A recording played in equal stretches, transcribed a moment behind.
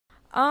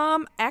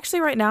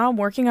Actually right now I'm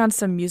working on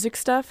some music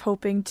stuff,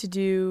 hoping to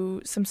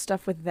do some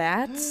stuff with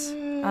that.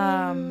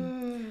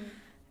 Um,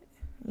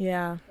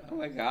 yeah. Oh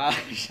my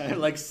gosh, I'm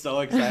like so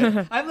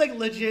excited. I'm like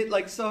legit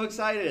like so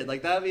excited.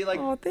 Like that'd be like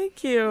Oh,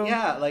 thank you.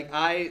 yeah, like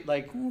I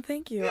like Oh,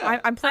 thank you. yeah.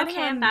 I'm planning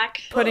Okay, I'm on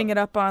back. putting Oh, it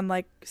up on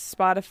like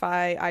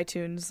Spotify,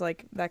 iTunes,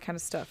 like that kind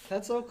of stuff.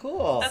 that's so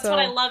cool. That's what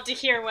I So, love to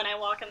hear when I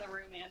walk in the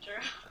room,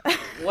 Andrew.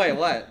 Wait,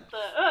 what?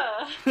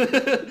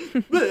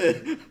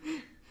 The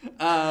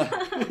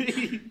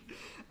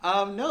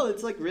uh no,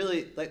 it's like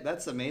really like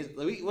that's amazing.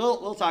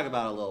 We'll talk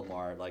about it a little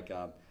more like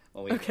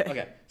when we okay.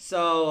 okay.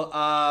 So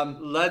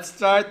let's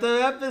start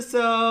the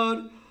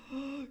episode.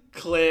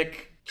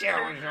 Click.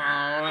 Remember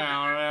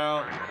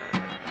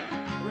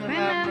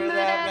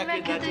that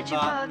record that you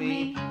bought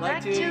me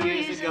like 2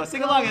 years ago?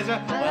 Sing along,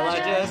 Ezra. Well, I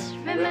just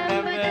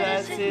remember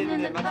that sitting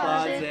in my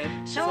closet,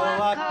 so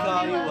I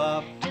call you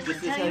up just to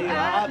tell you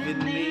I've been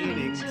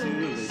meaning to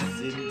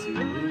listen to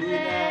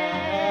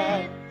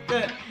that.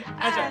 Good.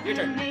 Ezra, your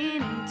turn.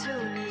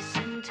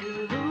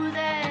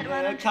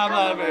 Come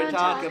over and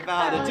talk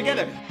about it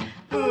together.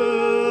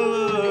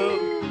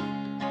 Woo,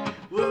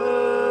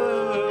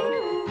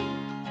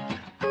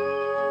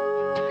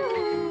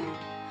 woo.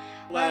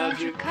 Why don't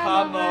you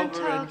come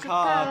over and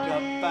talk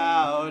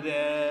about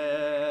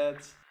it?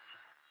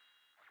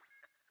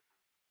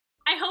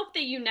 I hope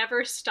that you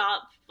never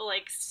stop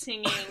like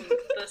singing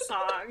the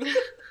song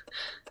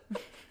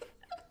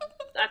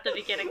at the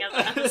beginning of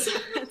the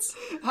episodes.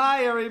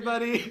 Hi,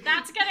 everybody.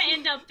 That's gonna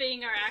end up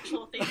being our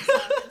actual theme song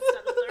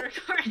instead of the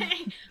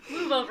recording.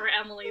 Move over,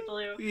 Emily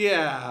Blue.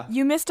 Yeah.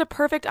 You missed a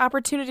perfect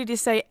opportunity to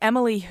say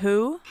Emily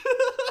who?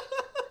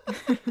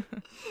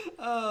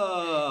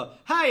 Oh,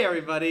 hi,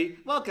 everybody.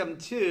 Welcome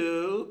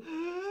to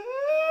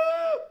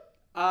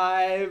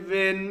I've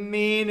been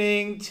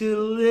meaning to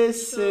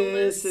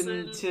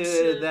listen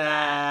to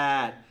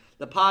that.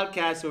 The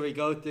podcast where we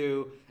go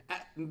through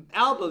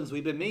albums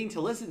we've been meaning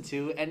to listen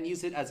to and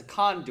use it as a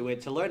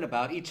conduit to learn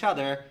about each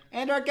other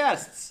and our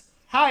guests.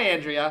 Hi,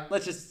 Andrea.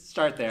 Let's just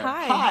start there.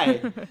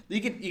 Hi.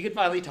 You can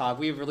finally talk.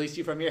 We've released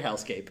you from your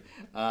hellscape.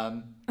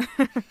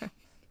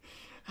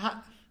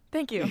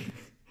 Thank you.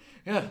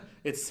 Yeah,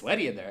 it's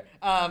sweaty in there.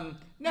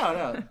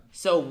 No.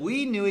 So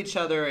we knew each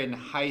other in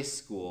high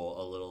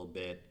school a little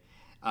bit.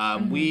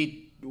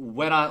 We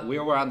were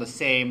on the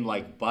same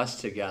like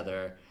bus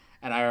together,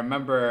 and I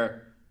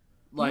remember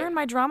like You're in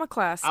my drama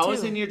class too. I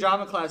was in your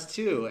drama class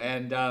too,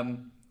 and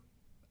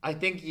I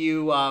think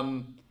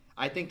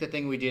I think the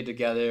thing we did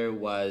together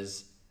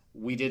was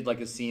we did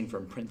like a scene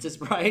from Princess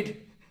Bride,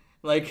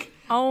 like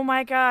Oh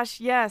my gosh,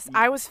 yes.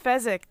 I was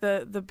Fezzik,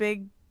 the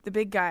big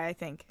guy, I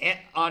think.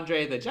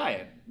 Andre the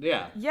Giant.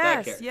 Yeah. Yes,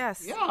 that character.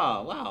 yes. Yeah.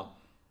 Wow.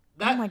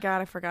 Oh my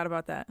god, I forgot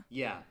about that.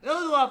 Yeah, it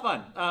was a lot of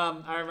fun.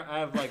 I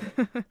have like,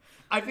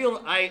 I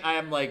feel I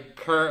am like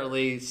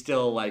currently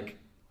still like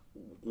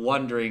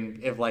wondering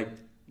if like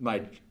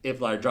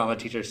if our drama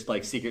teacher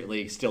like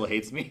secretly still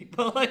hates me,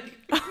 but like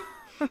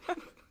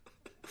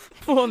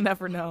We'll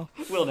never know.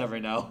 we'll never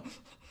know.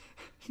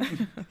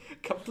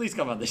 Please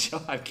come on the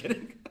show. I'm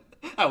kidding.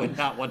 I would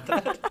not want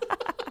that.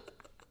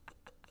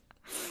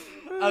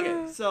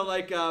 Okay, so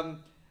like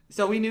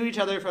so we knew each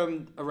other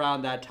from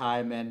around that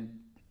time, and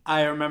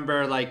I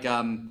remember like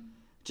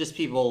just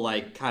people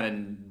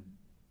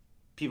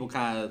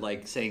kind of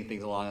like saying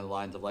things along the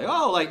lines of like,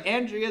 oh, like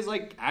Andrea's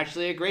like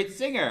actually a great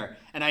singer,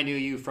 and I knew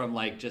you from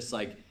like just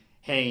like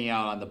hanging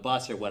out on the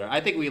bus or whatever.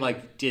 I think we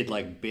like did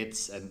like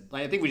bits, and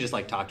like, I think we just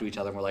like talked to each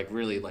other and we're like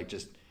really like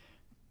just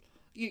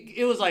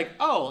it was like,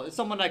 oh, it's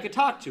someone I could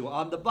talk to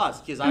on the bus,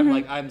 because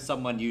I'm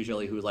someone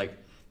usually who like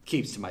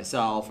keeps to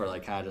myself or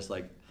like kind of just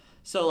like,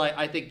 so like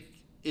I think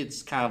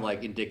it's kind of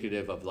like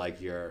indicative of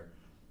like your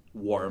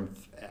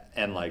warmth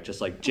and like just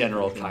like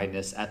general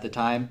kindness at the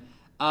time.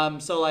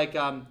 So like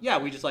yeah,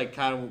 we just like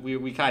kind of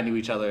we kind of knew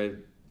each other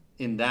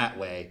in that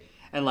way,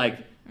 and like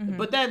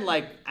but then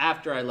like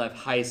after I left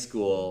high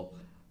school,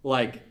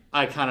 like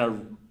I kind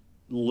of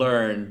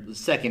learned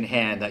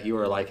secondhand that you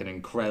were like an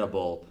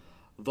incredible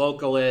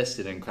vocalist,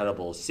 an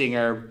incredible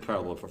singer,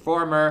 incredible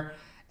performer,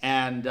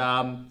 and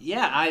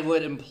yeah, I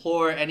would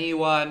implore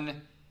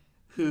anyone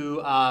who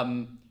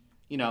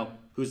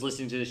who's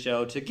listening to the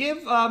show to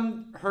give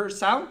her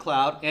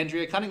SoundCloud,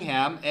 Andrea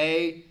Cunningham,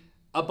 a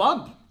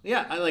bump.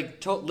 Yeah, I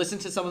like listen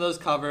to some of those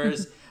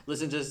covers,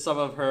 listen to some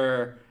of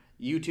her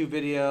YouTube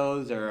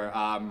videos or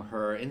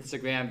her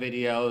Instagram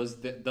videos.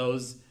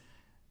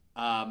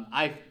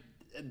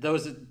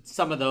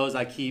 Some of those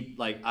I keep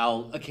like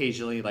I'll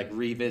occasionally like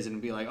revisit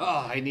and be like,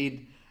 oh, I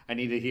need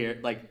to hear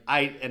like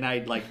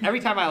I like every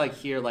time I like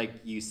hear like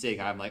you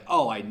sing, I'm like,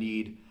 oh, I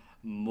need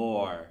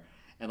more,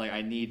 and like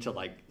I need to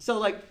like so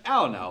like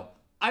I don't know.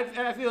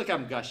 I feel like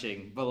I'm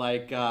gushing, but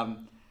like,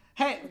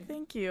 hey,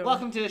 Thank you.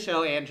 welcome to the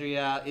show,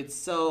 Andrea. It's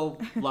so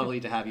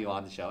lovely to have you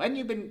on the show, and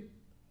you've been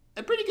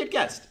a pretty good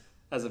guest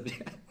as of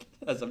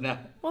now.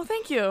 Well,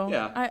 thank you.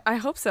 Yeah. I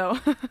hope so.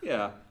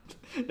 Yeah,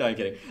 no, I'm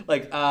kidding.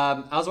 Like,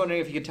 I was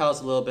wondering if you could tell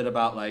us a little bit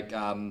about like,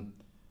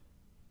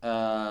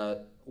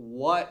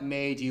 what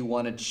made you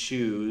want to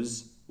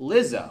choose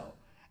Lizzo,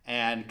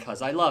 and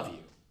Cause I Love You.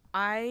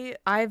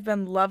 I've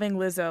been loving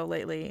Lizzo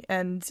lately,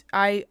 and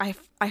I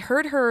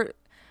heard her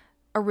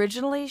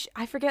originally.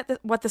 I forget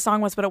what the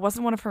song was, but it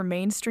wasn't one of her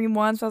mainstream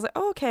ones. So I was like,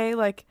 oh, okay,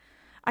 like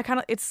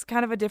it's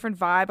kind of a different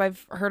vibe.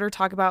 I've heard her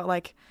talk about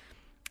like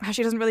how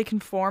she doesn't really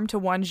conform to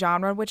one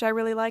genre, which I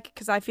really like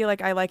because I feel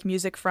like I like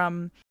music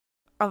from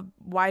a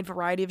wide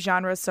variety of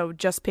genres. So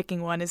just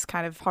picking one is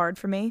kind of hard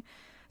for me.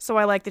 So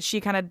I like that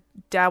she kind of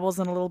dabbles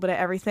in a little bit of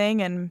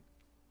everything. And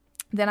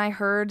then I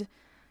heard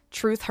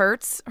Truth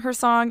Hurts, her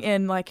song,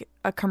 in like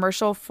a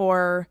commercial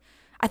for,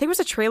 I think it was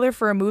a trailer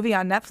for a movie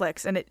on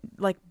Netflix, and it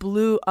like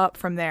blew up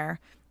from there.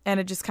 And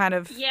it just kind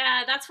of,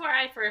 Yeah, that's where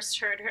I first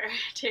heard her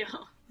too.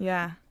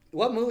 yeah.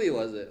 What movie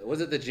was it?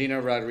 Was it the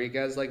Gina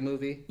Rodriguez like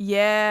movie?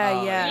 Yeah,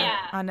 Oh, yeah, yeah.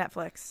 on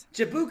Netflix.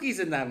 Jabuki's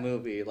in that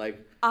movie. Like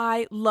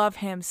I love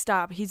him.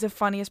 Stop. He's the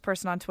funniest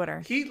person on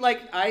Twitter. he like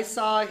I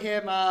saw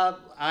him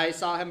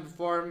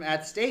perform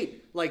at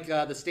State, like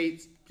the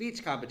State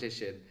speech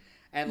competition.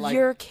 And like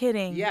You're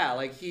kidding. yeah,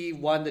 like he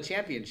won the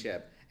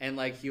championship and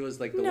like he was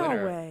like the No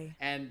winner. way.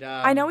 And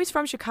I know he's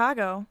from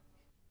Chicago.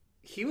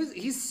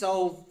 he's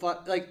so fun.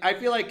 Like I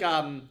feel like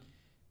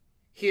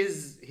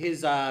his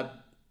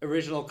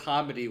original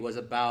comedy was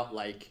about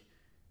like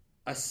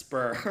a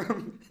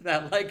sperm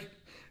that like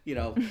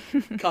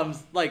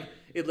comes like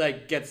it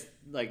like gets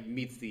like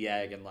meets the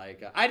egg and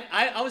like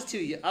I was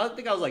too I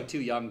think I was like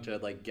too young to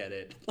like get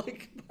it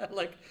like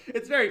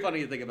it's very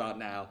funny to think about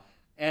now.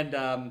 And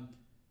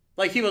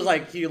like he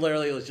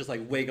literally was just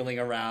like wiggling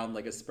around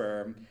like a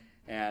sperm.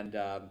 And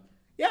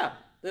yeah,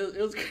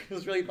 it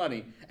was really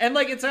funny. And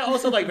like it's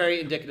also like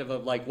very indicative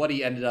of like what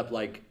he ended up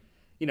like.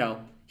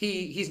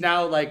 He's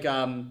now like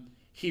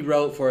he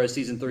wrote for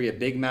season 3 of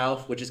Big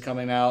Mouth, which is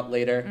coming out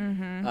later.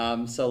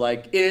 Mm-hmm. So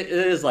like it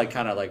is like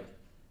kind of like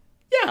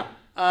yeah,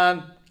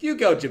 you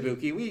go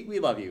Jabuki, we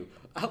love you.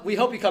 We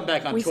hope you come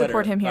back on Twitter. We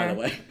support him here. By the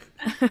way.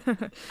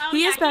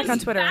 He is back on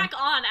Twitter. Back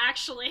on,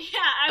 actually.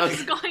 Yeah, I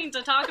was going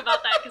to talk about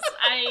that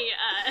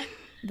because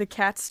the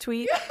cat's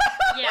tweet.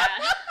 Yeah.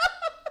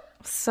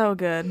 So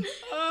good.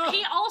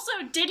 He also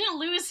didn't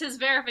lose his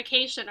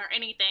verification or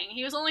anything.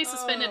 He was only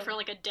suspended for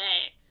like a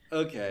day.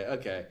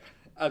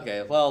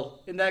 Okay.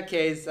 Well, in that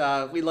case,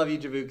 we love you,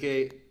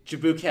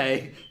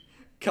 Jabuki.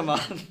 Come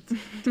on.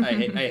 I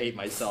hate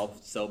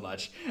myself so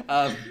much.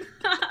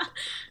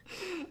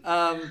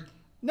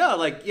 No,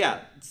 like yeah.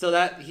 So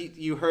that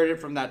you heard it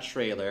from that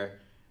trailer.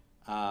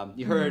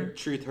 You heard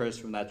Truth Hurts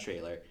from that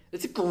trailer.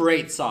 It's a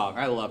great song.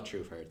 I love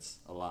Truth Hurts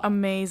a lot.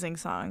 Amazing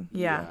song.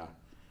 Yeah.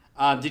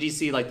 Did you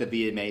see like the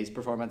VMAs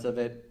performance of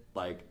it?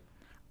 Like,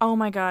 oh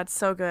my God,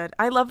 so good.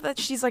 I love that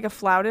she's like a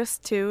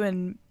flautist too,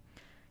 and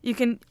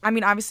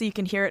obviously you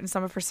can hear it in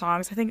some of her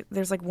songs. I think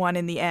there's like one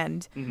in the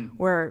end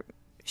where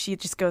she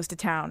just goes to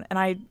town, and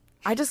I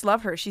just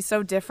love her. She's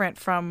so different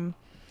from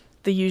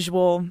the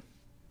usual,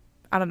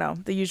 I don't know,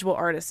 the usual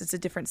artist. It's a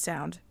different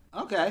sound.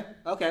 Okay.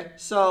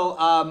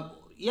 So,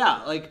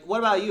 yeah, like, what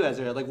about you,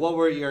 Ezra? Like, what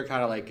were your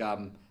kind of like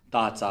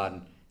thoughts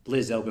on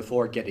Lizzo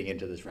before getting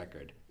into this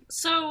record?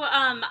 So,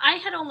 I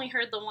had only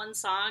heard the one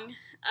song.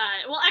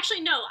 Well,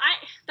 actually, no.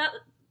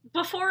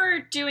 Before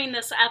doing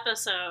this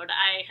episode,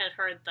 I had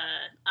heard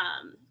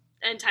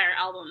the entire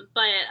album,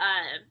 but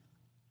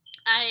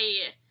I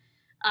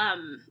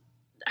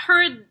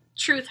heard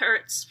Truth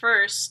Hurts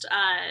first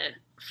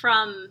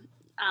from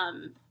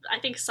I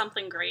think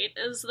Something Great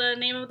is the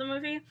name of the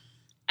movie,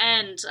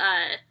 and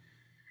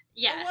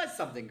yeah, It was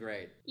Something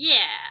Great. yeah.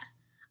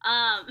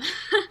 I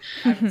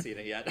haven't seen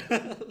it yet.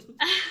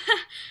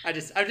 I've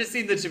just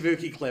seen the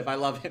Jabuki clip. I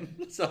love him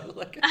so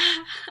like.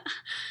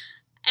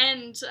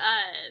 And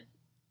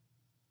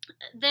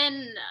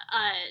then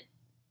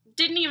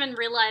didn't even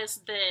realize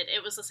that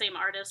it was the same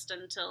artist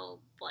until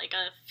like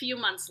a few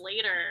months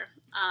later.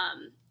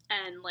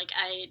 And like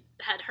I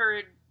had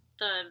heard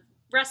the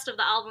rest of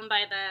the album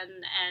by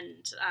then,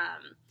 and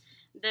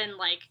then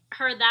like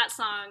heard that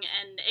song,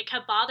 and it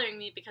kept bothering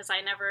me because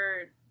I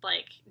never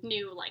like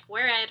knew like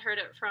where I had heard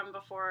it from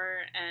before,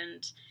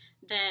 and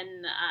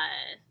then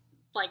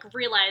like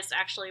realized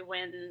actually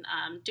when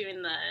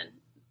doing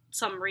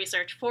some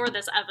research for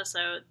this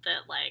episode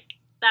that like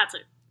that's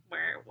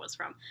where it was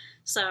from.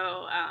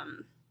 So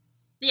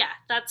yeah,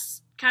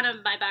 that's kind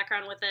of my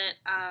background with it.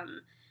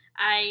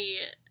 I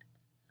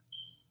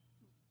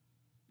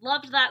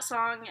loved that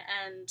song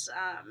and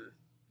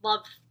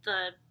loved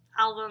the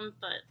album,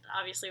 but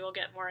obviously we'll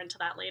get more into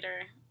that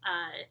later.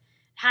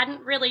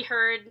 Hadn't really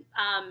heard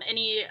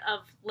any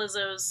of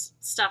Lizzo's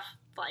stuff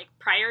like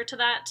prior to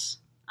that.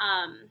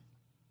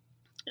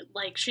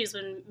 Like she's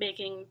been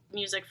making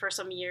music for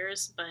some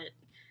years, but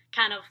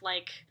kind of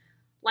like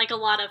a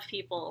lot of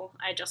people,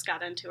 I just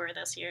got into her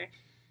this year.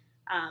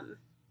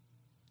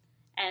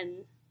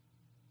 And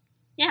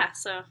yeah,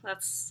 so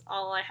that's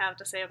all I have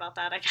to say about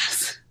that, I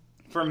guess.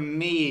 For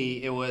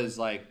me, it was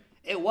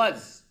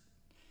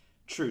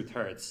Truth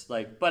Hurts,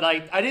 like, but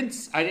I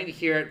didn't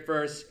hear it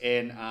first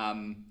in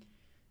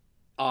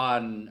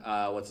on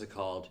what's it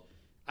called?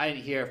 I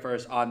didn't hear it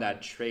first on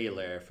that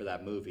trailer for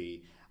that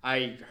movie.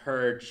 I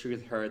heard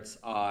Truth Hurts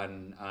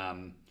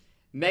on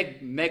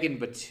Megan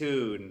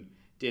Batoon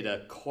did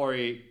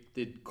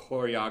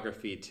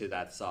choreography to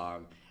that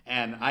song,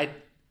 and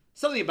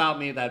something about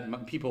me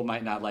that people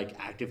might not like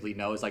actively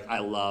know is like I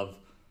love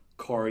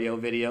choreo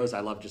videos.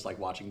 I love just like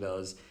watching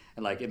those,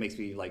 and like it makes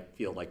me like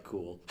feel like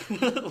cool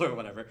or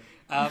whatever.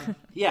 I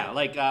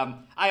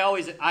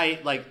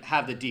like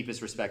have the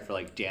deepest respect for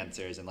like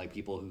dancers and like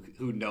people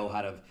who know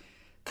how to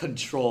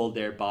control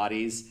their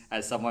bodies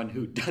as someone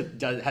who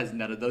has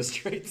none of those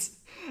traits,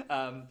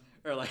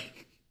 or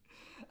like.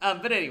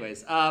 But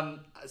anyways,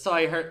 so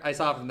I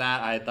saw from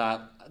that, I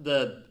thought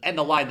the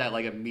line that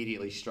like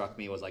immediately struck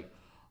me was like,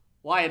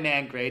 why a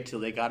man great till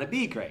they gotta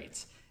be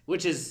great,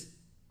 which is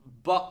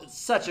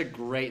such a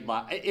great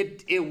line.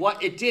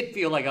 It did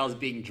feel like I was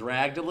being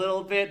dragged a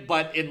little bit,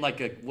 but in like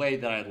a way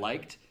that I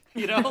liked,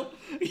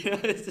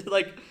 it's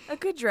like a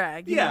good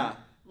drag. Yeah.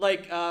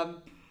 Like,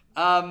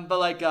 but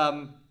like,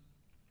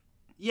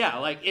 yeah,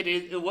 like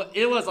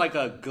it was like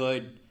a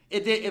good,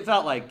 it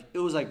felt like it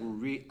was like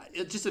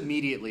it just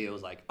immediately it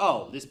was like,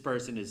 oh, this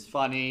person is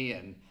funny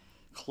and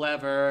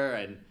clever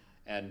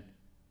and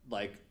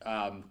like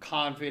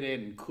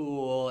confident and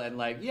cool, and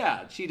like,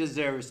 yeah, she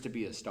deserves to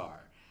be a star.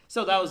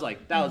 So that was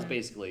like was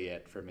basically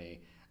it for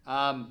me.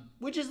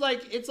 Which is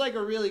like, it's like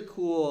a really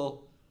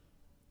cool,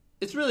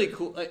 it's really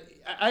cool.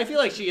 I feel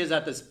like she is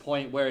at this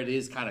point where it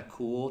is kind of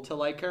cool to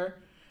like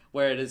her,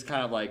 where it is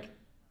kind of like,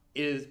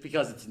 it is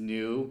because it's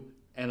new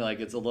and like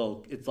it's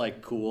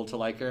like cool to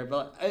like her.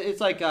 But it's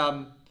like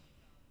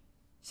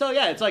so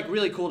yeah, it's like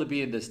really cool to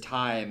be in this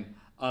time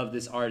of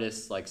this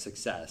artist's like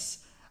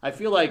success. I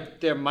feel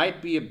like there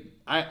might be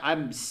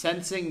I'm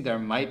sensing there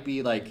might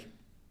be like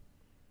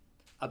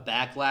a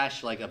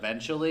backlash like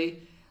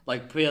eventually,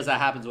 like because that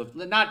happens with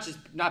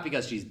not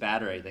because she's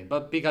bad or anything,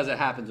 but because it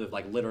happens with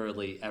like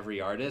literally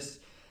every artist.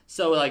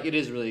 So like it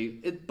is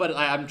really but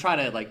I'm trying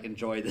to like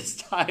enjoy this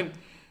time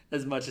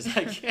as much as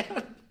I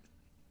can.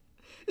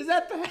 Is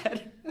that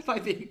bad? Am I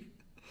being...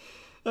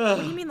 What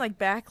do you mean, like,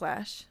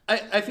 backlash?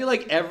 I feel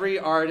like every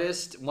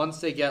artist,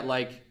 once they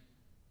like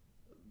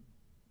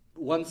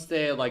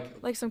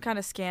some kind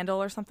of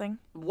scandal or something?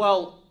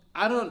 Well,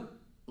 I don't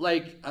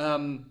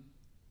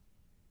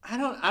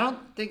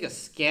think a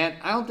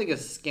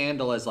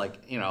scandal is like,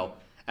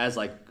 as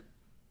like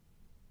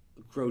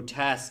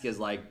grotesque as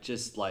like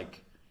just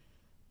like,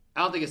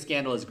 I don't think a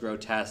scandal is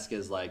grotesque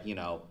as like,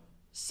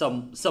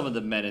 some of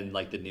the men in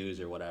like the news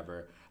or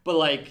whatever. But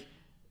like,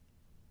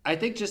 I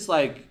think just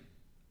like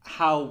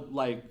how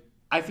like,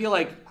 I feel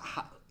like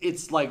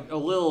it's like a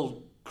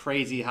little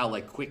crazy how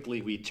like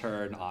quickly we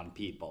turn on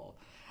people,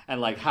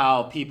 and like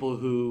how people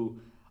who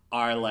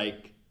are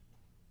like,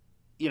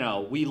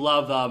 we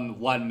love them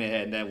one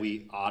minute and then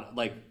we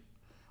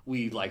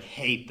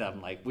hate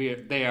them, like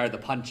they are the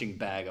punching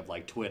bag of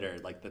like Twitter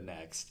like the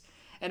next.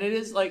 And it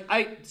is like,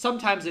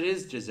 sometimes it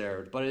is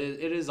deserved, but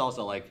it is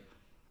also like,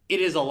 it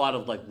is a lot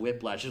of like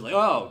whiplash. It's like,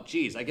 oh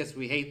geez, I guess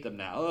we hate them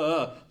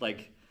now,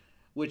 like,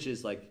 which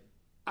is like,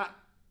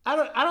 I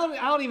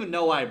don't even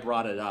know why I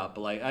brought it up,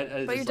 but like,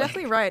 but you're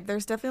definitely right.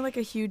 There's definitely like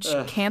a huge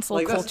cancel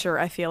like culture.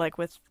 I feel like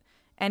with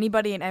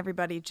anybody and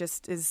everybody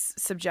just is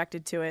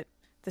subjected to it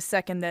the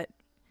second that,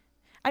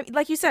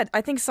 like you said,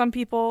 I think some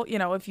people,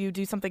 if you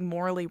do something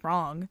morally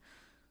wrong,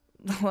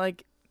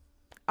 like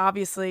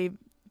obviously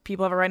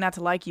people have a right not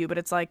to like you, but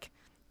it's like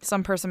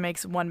some person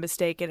makes one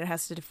mistake and it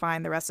has to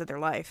define the rest of their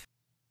life.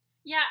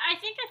 Yeah, I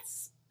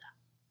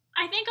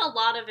think a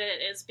lot of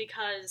it is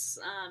because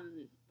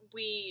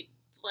we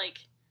like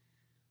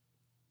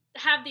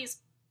have these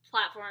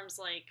platforms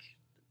like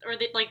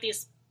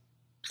these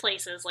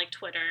places like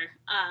Twitter,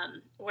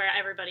 where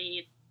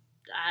everybody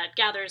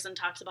gathers and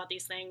talks about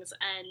these things,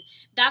 and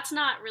that's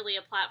not really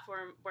a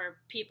platform where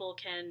people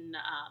can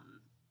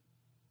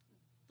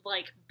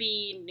like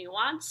be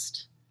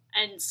nuanced.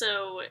 And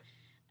so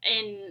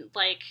in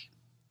like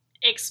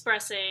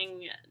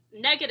expressing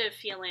negative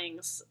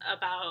feelings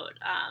about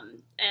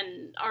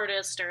an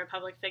artist or a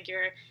public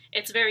figure,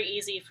 it's very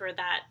easy for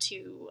that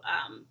to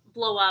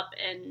blow up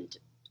and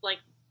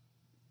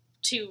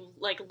to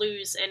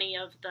lose any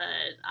of the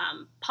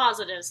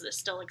positives that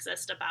still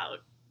exist about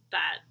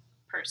that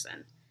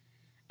person.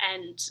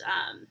 And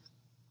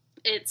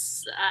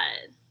it's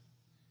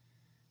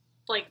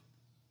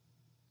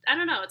I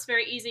don't know, it's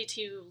very easy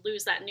to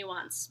lose that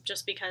nuance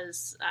just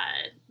because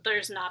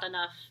there's not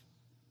enough,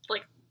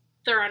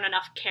 there aren't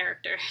enough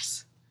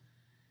characters.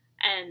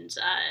 And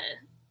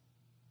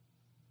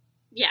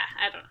yeah,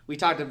 I don't know. We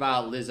talked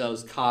about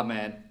Lizzo's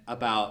comment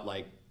about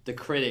like the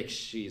critics.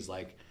 She's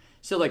like,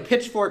 so like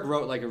Pitchfork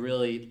wrote like a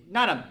really,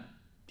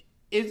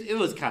 it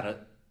was kind of,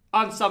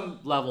 on some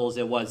levels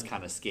it was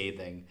kind of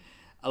scathing,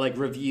 like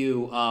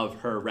review of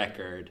her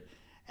record.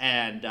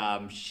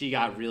 And she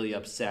got really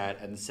upset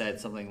and said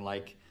something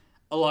like,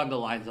 along the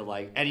lines of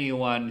like,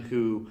 anyone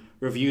who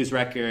reviews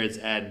records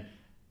and,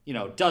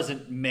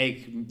 doesn't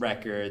make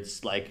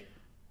records, like,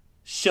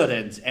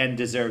 shouldn't and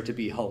deserve to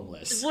be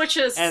homeless. Which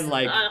is a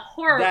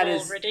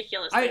horrible,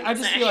 ridiculous thing I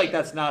just feel like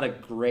that's not a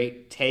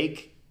great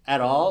take at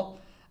all,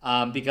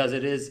 because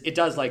it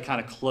does like kind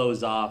of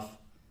close off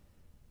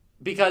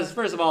because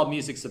first of all,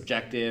 music's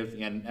subjective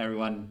and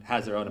everyone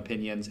has their own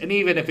opinions, and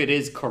even if it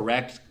is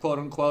correct, quote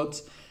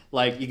unquote,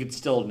 like you could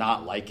still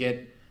not like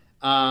it.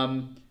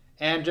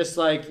 And just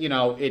like, you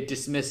know, it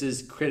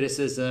dismisses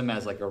criticism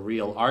as like a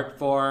real art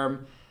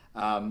form.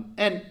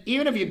 And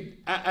even if you,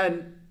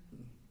 and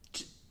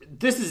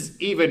this is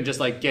even just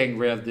like getting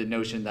rid of the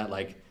notion that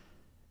like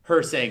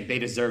her saying they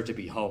deserve to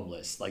be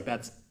homeless, like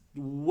that's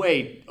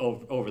way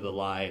over the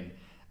line.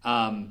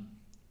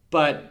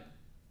 But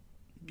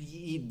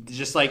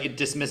just like it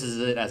dismisses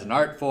it as an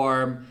art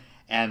form,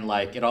 and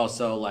like it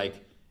also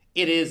like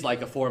it is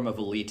like a form of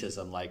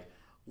elitism, like,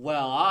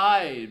 well,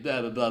 I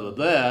blah blah blah blah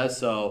blah,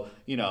 so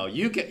you know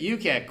you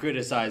can't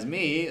criticize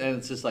me, and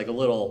it's just like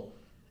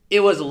it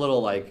was a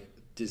little like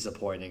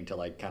disappointing to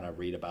like kind of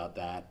read about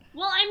that.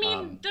 Well, I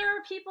mean, there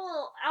are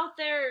people out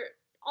there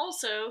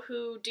also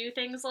who do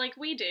things like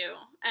we do,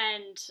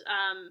 and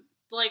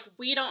like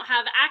we don't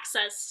have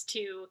access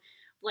to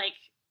like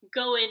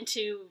go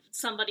into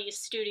somebody's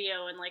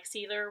studio and like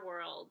see their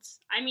world.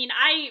 I mean,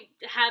 I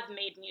have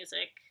made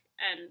music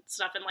and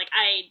stuff, and like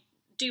I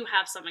do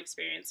have some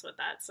experience with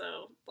that,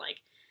 so like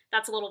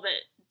that's a little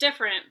bit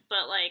different,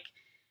 but like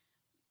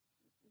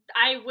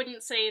I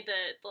wouldn't say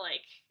that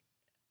like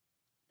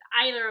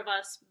either of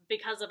us,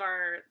 because of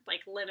our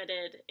like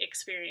limited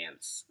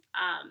experience,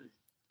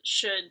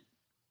 should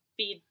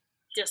be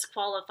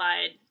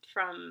disqualified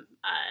from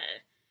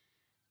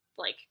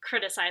like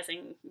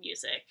criticizing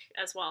music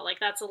as well. Like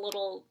that's a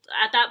little,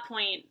 at that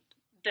point,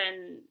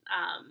 then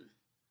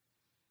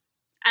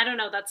I don't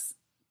know, that's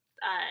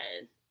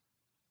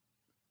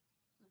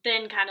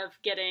then kind of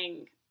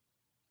getting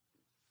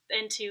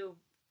into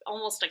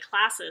almost a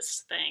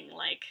classist thing,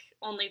 like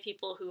only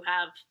people who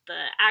have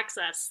the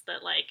access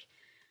that like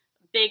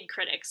big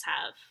critics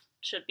have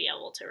should be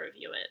able to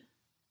review it,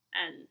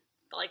 and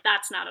like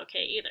that's not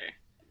okay either.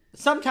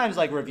 Sometimes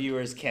like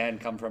reviewers can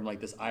come from like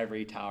this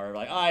ivory tower,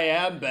 like I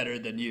am better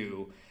than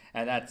you,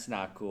 and that's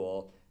not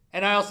cool.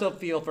 And I also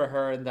feel for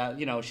her in that,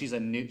 you know, she's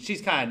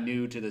kind of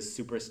new to this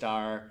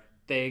superstar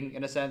thing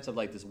in a sense of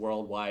like this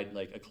worldwide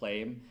like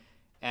acclaim.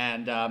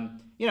 And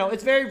you know,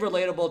 it's very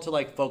relatable to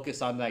like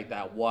focus on like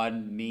that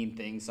one mean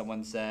thing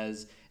someone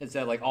says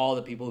instead of like all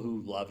the people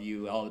who love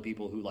you, all the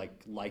people who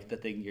like the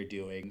thing you're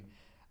doing.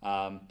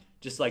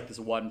 Just like this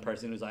one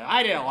person who's like,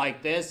 I didn't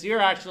like this, you're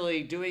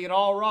actually doing it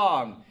all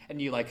wrong,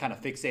 and you like kind of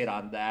fixate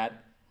on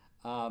that.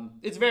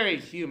 It's very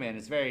human.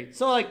 It's very,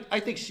 so like I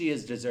think she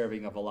is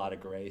deserving of a lot of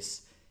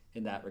grace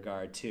in that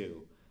regard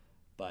too.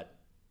 But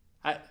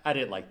I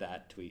didn't like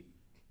that tweet.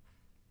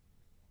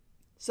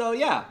 So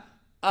yeah.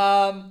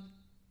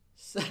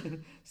 So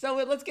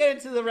let's get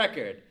into the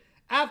record.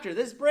 After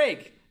this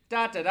break, ...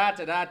 And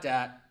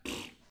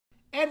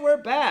we're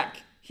back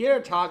here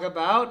to talk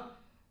about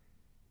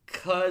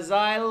 'Cause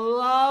I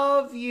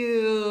Love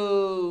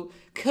You.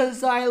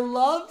 'Cause I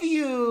Love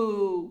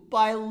You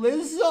by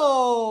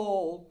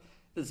Lizzo.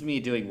 This is me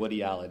doing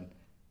Woody Allen.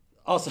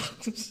 Also,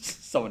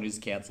 someone who's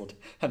canceled.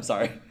 I'm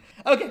sorry.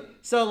 Okay,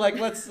 so like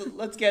let's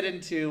get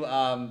into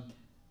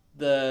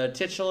the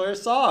titular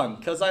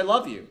song, 'Cause I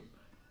Love You.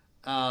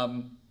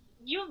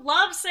 You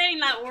love saying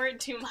that word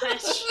too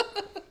much.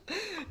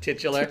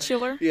 Titular?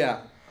 Titular?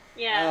 Yeah.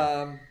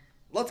 Yeah.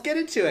 Let's get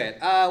into it.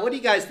 What do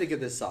you guys think of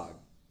this song?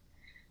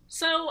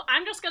 So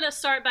I'm just going to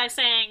start by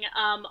saying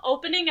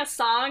opening a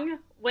song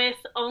with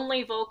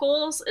only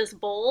vocals is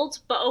bold,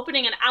 but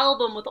opening an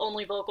album with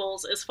only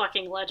vocals is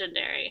fucking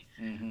legendary.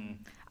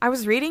 Mm-hmm. I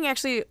was reading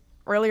actually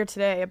earlier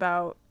today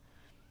about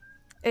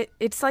it.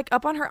 It's like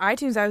up on her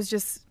iTunes. I was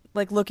just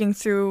like looking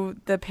through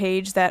the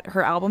page that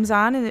her album's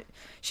on, and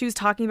she was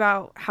talking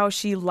about how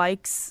she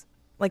likes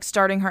like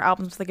starting her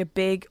albums with like a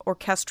big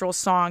orchestral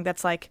song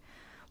that's like,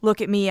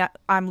 look at me,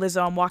 I'm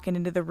Lizzo, I'm walking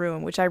into the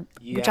room, which I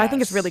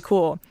think is really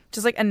cool.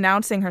 Just like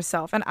announcing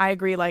herself. And I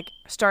agree, like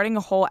starting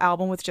a whole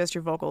album with just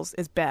your vocals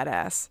is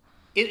badass.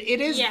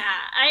 It is. Yeah,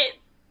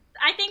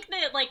 I think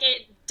that like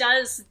it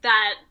does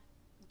that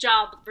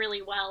job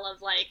really well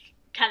of like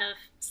kind of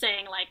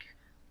saying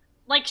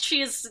like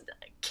she's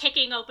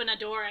kicking open a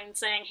door and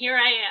saying, here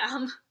I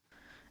am.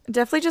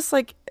 Definitely just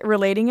like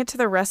relating it to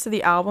the rest of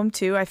the album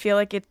too. I feel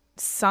like it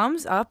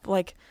sums up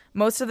like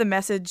most of the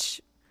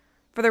message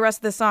for the rest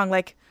of the song.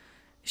 Like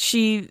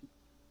she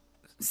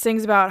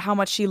sings about how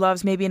much she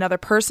loves maybe another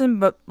person,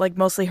 but like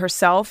mostly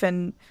herself,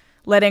 and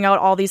letting out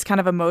all these kind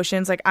of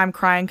emotions. Like I'm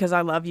crying because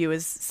I love you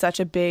is such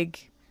a big,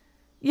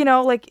 you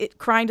know, like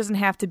crying doesn't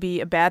have to be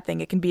a bad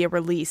thing. It can be a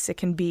release. It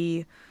can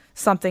be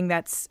something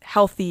that's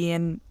healthy,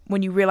 and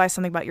when you realize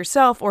something about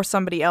yourself or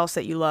somebody else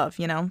that you love,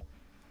 you know?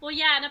 Well,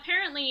 yeah, and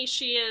apparently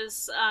she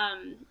is,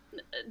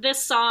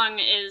 this song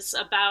is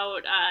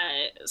about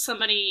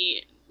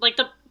somebody, like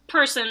the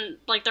person,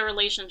 like the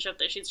relationship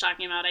that she's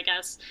talking about, I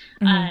guess,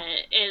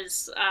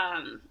 is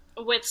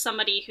with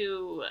somebody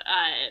who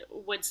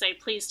would say,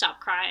 please stop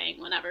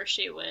crying whenever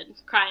she would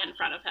cry in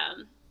front of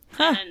him.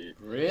 Huh. And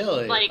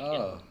Really? like,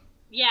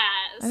 yeah,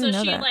 so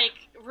she that. like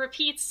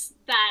repeats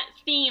that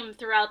theme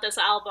throughout this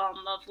album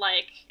of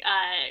like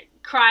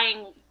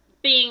crying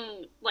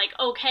being like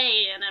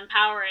okay and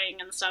empowering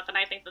and stuff, and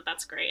I think that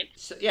that's great.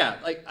 So, yeah,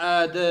 like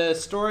the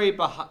story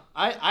behind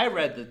I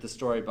read that the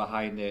story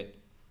behind it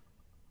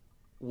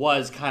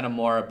was kind of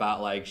more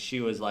about like she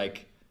was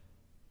like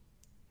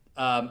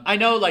I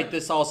know like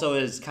this also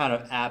is kind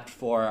of apt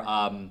for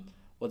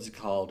what's it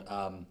called,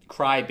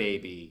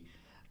 Crybaby,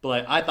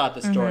 but I thought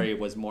the story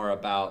was more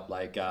about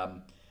like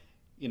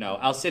you know,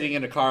 I was sitting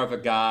in a car with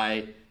a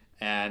guy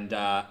and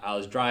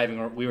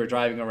we were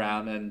driving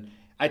around and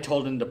I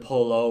told him to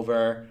pull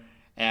over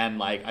and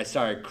like I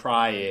started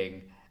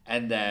crying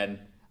and then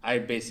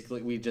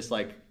we just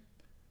like,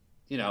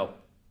 you know,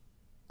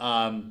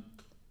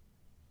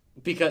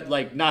 because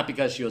like not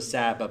because she was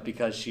sad but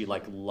because she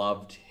like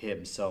loved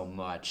him so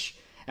much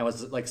and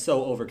was like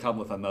so overcome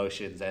with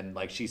emotions and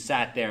like she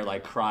sat there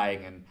like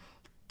crying and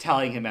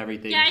telling him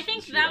everything. Yeah, I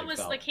think that like, was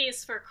felt. the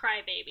case for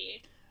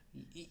Crybaby.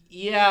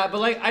 Yeah,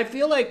 but like I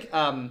feel like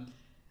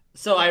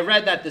so I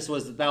read that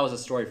that was a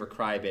story for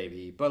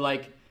Crybaby, but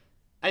like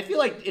I feel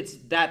like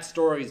that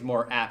story is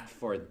more apt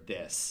for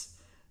this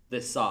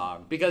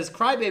song because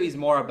Crybaby's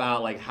more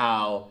about like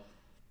how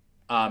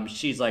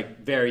she's like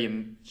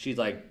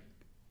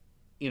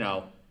you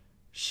know,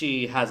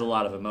 she has a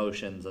lot of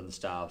emotions and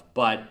stuff,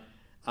 but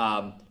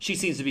she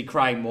seems to be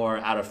crying more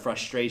out of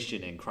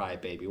frustration in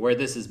Crybaby, where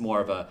this is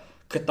more of a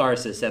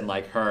catharsis and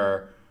like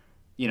her,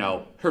 you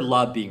know, her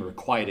love being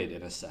requited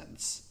in a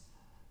sense.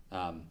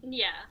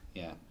 Yeah.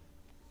 Yeah.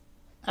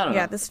 I don't know.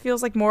 Yeah, this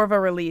feels like more of a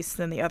release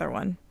than the other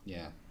one.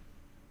 Yeah.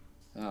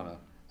 I don't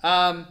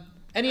know.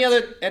 Any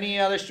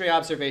other stray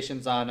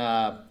observations on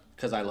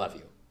 "Cause I Love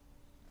You"?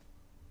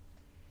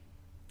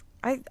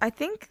 I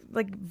think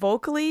like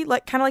vocally,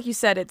 like kind of like you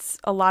said, it's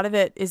a lot of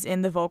it is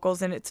in the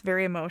vocals and it's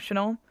very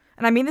emotional.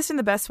 And I mean this in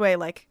the best way,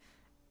 like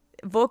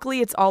vocally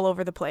it's all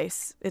over the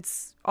place.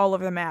 It's all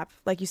over the map.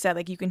 Like you said,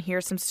 like you can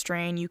hear some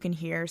strain, you can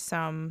hear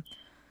some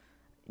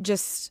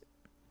just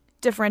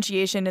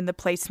differentiation in the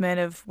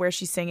placement of where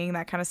she's singing,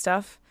 that kind of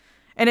stuff.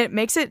 And it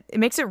makes it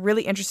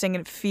really interesting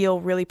and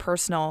feel really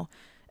personal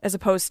as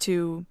opposed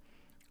to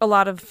a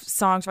lot of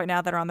songs right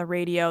now that are on the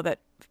radio that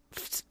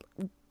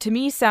to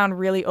me sound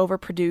really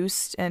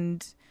overproduced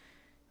and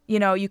you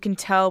know, you can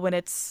tell when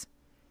it's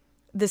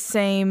the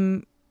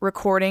same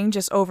recording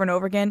just over and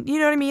over again. You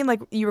know what I mean?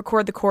 Like you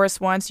record the chorus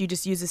once, you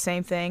just use the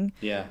same thing.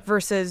 Yeah.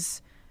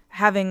 Versus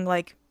having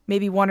like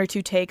maybe one or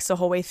two takes the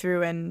whole way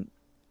through and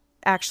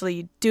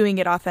actually doing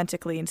it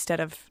authentically instead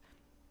of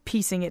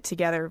piecing it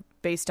together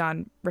based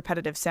on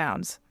repetitive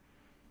sounds.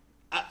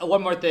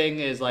 One more thing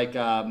is like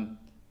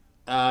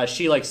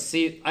she like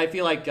I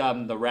feel like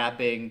the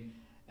rapping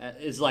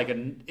is like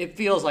it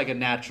feels like a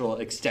natural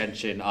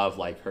extension of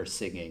like her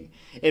singing.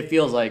 It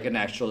feels like a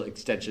natural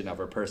extension of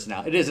her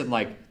personality. It isn't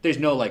like there's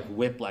no like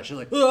whiplash. She's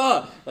like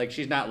ah! Like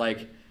she's not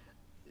like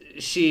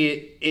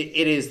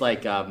it is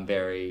like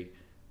very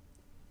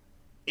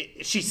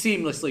she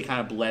seamlessly kind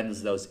of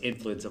blends those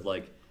influences of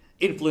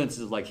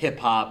like hip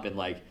hop and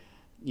like,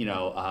 you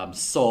know,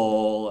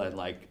 soul and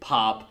like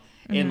pop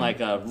in like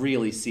a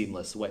really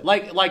seamless way.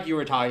 Like you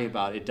were talking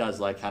about, it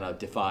does like kind of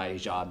defy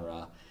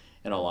genre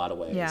in a lot of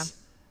ways. Yeah.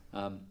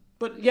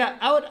 But yeah,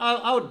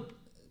 I would,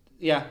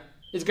 yeah,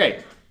 it's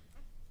great.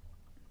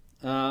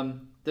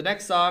 The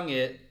next song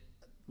is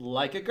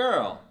Like a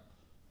Girl.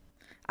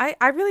 I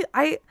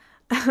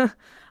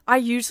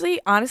usually,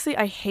 honestly,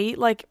 I hate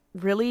like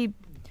really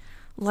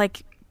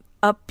like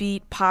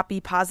upbeat, poppy,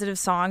 positive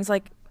songs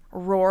like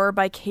Roar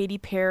by Katy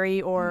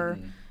Perry or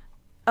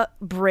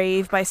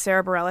Brave by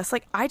Sarah Bareilles.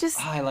 Like I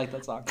like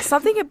that song.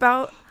 Something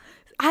about,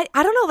 I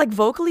don't know, like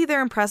vocally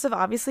they're impressive,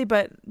 obviously,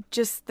 but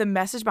just the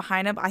message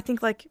behind them, I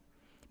think like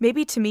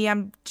maybe to me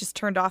I'm just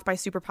turned off by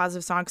super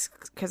positive songs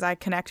because I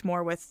connect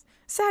more with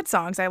sad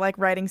songs. I like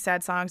writing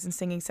sad songs and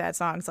singing sad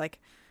songs. Like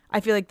I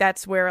feel like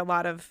that's where a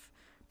lot of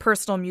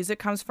personal music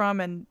comes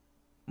from, and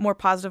more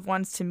positive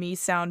ones to me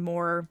sound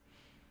more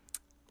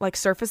like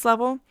surface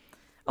level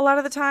a lot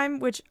of the time,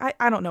 which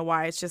I don't know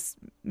why. It's just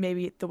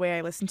maybe the way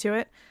I listen to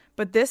it.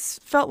 But this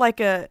felt like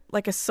a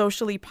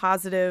socially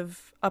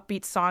positive,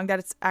 upbeat song that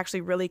it's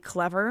actually really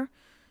clever,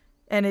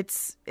 and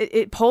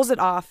it pulls it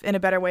off in a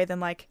better way than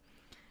like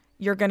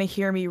You're Gonna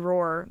Hear Me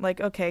Roar.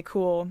 Like, okay,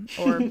 cool,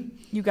 or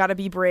You Gotta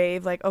Be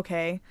Brave. Like,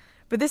 okay,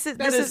 but this is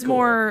cool.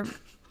 More,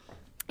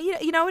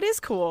 you know, it is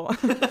cool.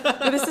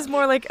 But this is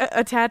more like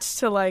attached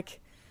to like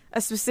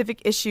a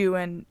specific issue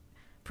and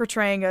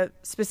portraying a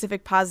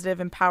specific positive,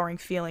 empowering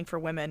feeling for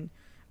women,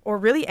 or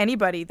really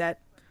anybody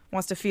that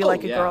wants to feel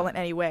like a girl in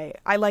any way.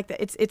 I like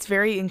that. It's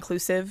very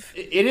inclusive.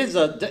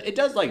 It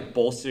does like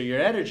bolster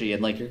your energy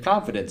and like your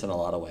confidence in a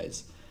lot of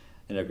ways,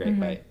 in a great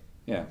way.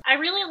 Yeah. I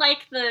really like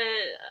the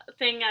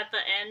thing at the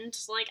end.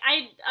 Like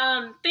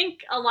I think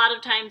a lot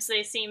of times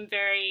they seem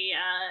very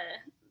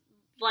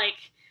like,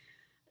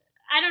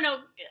 I don't know,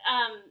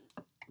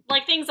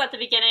 like things at the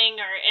beginning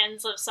or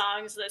ends of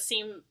songs that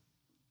seem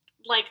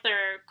like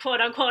they're quote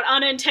unquote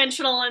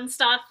unintentional and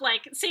stuff,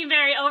 like seem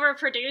very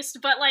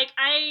overproduced, but like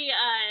I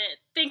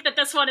think that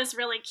this one is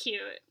really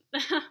cute.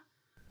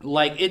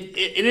 Like it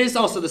is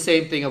also the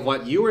same thing of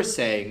what you were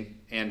saying,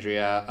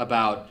 Andrea,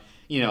 about,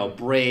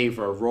 Brave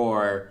or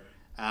Roar,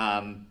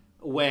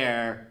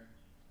 where,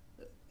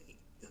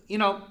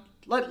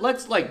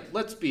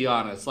 let's be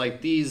honest,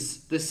 like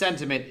this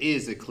sentiment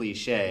is a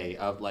cliche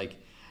of like,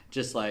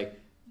 just like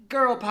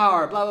girl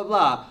power, blah, blah,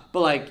 blah.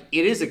 But like,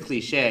 it is a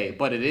cliche,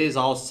 but it is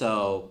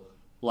also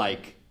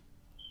like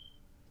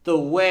the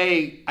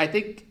way, I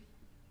think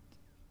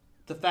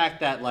the fact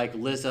that like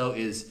Lizzo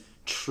is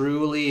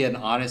truly and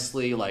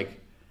honestly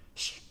like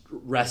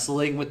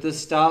wrestling with this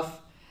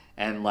stuff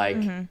and like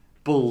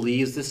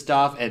believes this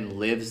stuff and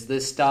lives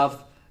this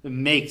stuff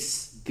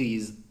makes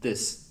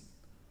this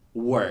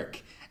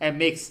work,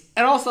 and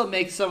also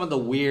makes some of the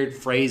weird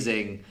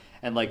phrasing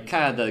and like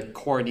kind of the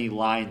corny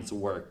lines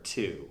work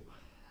too,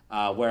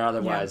 where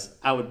otherwise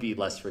I would be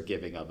less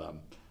forgiving of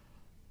them.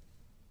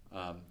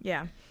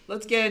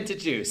 Let's get into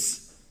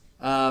Juice.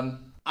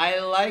 I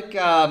like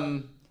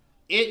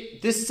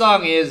it. This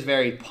song is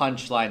very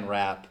punchline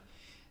rap,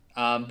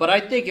 but I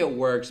think it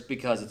works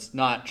because it's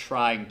not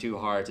trying too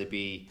hard to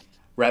be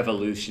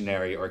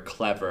revolutionary or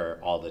clever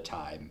all the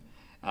time.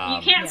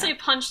 You can't say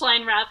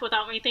punchline rap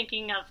without me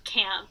thinking of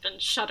Camp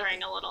and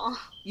shuddering a little.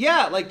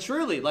 Yeah, like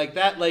truly, like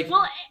that, like.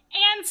 Well,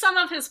 and some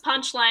of his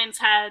punchlines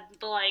had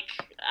like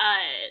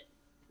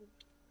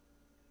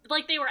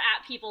they were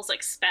at people's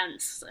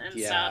expense and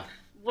stuff.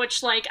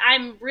 Which, like,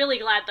 I'm really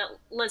glad that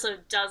Lizzo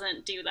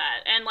doesn't do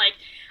that. And, like,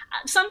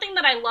 something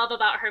that I love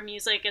about her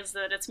music is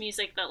that it's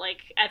music that, like,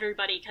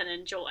 everybody can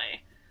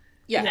enjoy.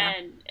 Yeah.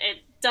 And it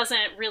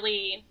doesn't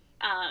really,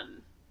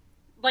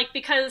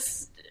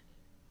 because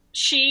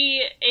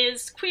she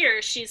is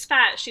queer, she's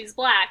fat, she's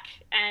black,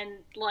 and,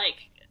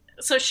 like,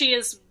 so she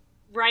is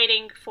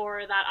writing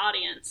for that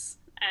audience.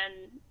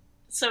 And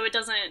so it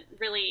doesn't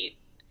really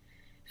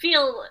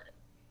feel...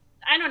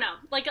 I don't know,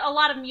 like a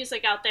lot of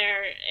music out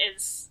there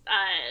is,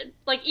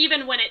 like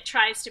even when it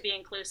tries to be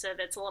inclusive,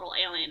 it's a little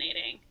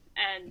alienating,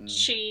 and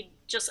she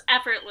just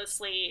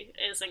effortlessly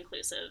is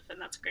inclusive, and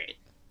that's great.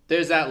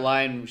 There's that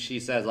line she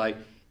says like,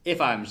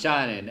 if I'm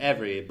shining,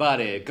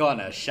 everybody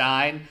gonna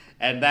shine,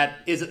 and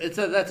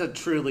that's a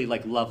truly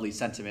like lovely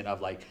sentiment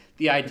of like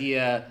the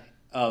idea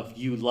of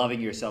you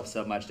loving yourself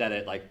so much that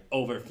it like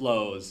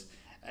overflows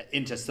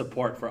into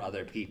support for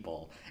other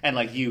people, and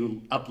like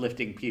you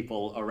uplifting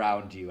people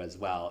around you as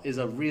well is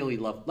a really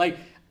a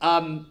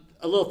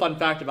little fun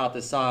fact about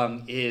this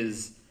song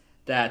is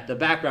that the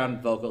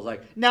background vocals,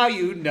 like now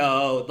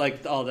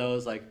like all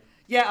those like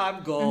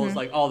I'm goals,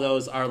 like all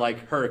those are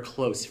like her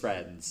close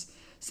friends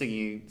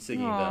singing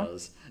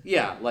those.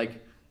 Yeah,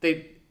 like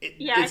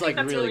it's like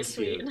really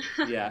cute.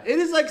 Yeah, it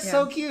is like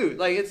so cute.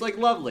 Like it's like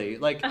lovely.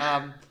 Like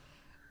I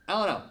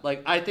don't know.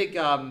 Like I think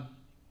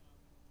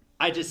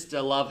I just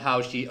love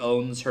how she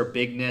owns her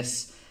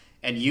bigness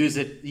and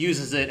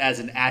uses it as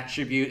an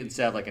attribute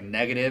instead of like a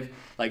negative.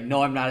 Like,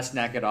 no, I'm not a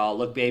snack at all.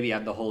 Look, baby,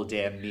 I'm the whole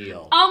damn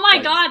meal. Oh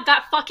my god,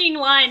 that fucking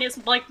line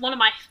is like one of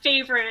my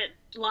favorite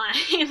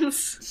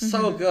lines.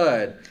 So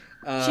good.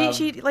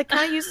 She like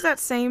kind of uses that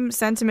same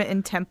sentiment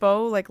in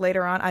Tempo like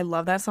later on. I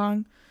love that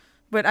song,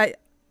 but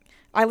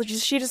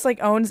she just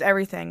like owns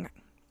everything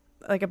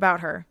like about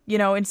her.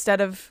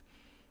 Instead of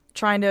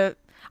trying to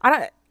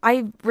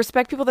I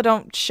respect people that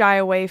don't shy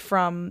away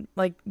from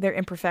like their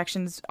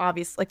imperfections,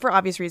 for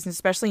obvious reasons,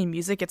 especially in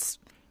music. It's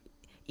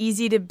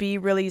easy to be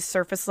really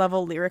surface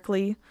level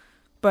lyrically,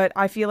 but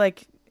I feel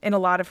like in a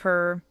lot of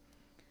her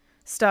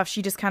stuff,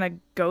 she just kind of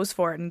goes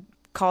for it and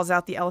calls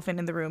out the elephant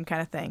in the room kind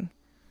of thing.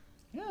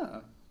 Yeah,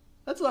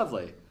 that's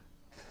lovely.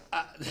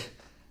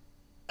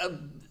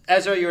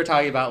 Ezra, you were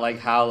talking about like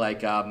how like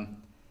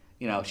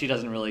she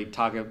doesn't really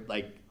talk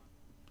like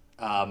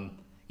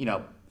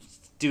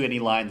do any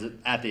lines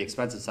at the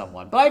expense of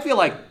someone. But I feel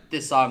like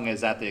this song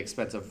is at the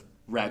expense of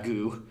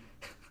Ragu,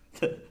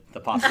 the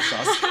pasta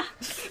sauce.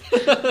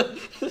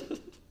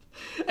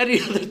 Any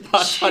other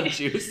thoughts on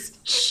Juice?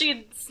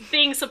 She's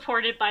being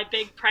supported by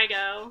Big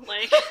Prego.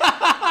 Like,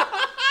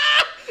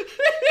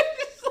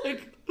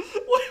 like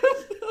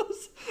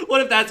what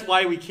if that's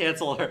why we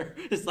cancel her?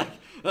 It's like,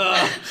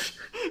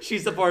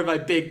 she's supported by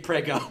Big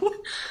Prego.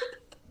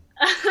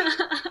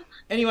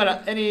 Okay,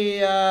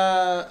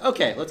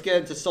 let's get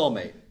into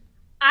Soulmate.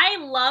 I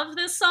love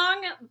this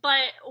song,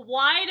 but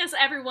why does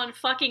everyone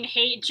fucking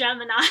hate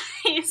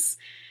Geminis?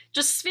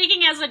 Just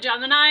speaking as a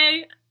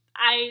Gemini,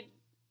 I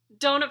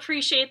don't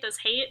appreciate this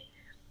hate.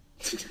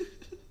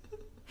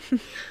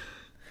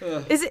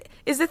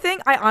 Is the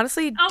thing I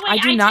honestly I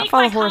do not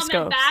follow horoscopes.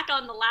 Comment back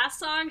on the last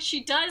song.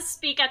 She does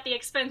speak at the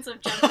expense of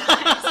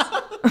Geminis.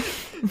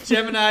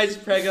 Geminis,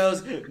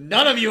 Pregos,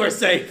 none of you are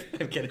safe.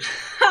 I'm kidding.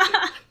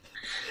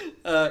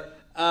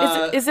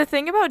 Is the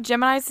thing about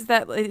Geminis is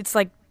that it's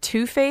like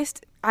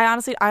two-faced?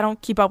 I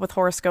don't keep up with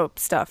horoscope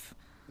stuff.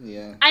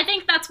 Yeah. I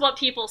think that's what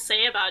people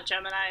say about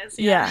Geminis.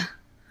 Yeah.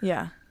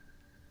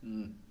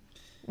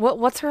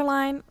 What's her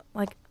line?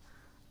 Like,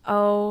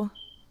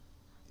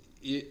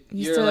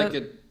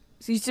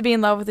 used to be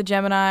in love with a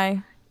Gemini.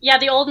 Yeah,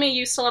 the old me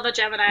used to love a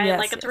Gemini. Yes,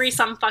 like a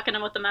threesome, fucking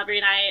him with them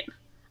every night.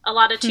 A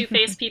lot of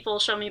two-faced people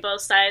show me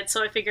both sides,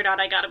 so I figured out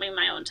I gotta be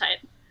my own type.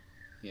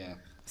 Yeah.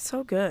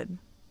 So good.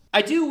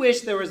 I do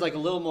wish there was like a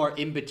little more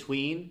in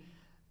between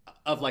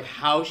of like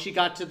how she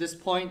got to this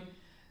point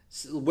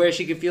where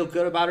she could feel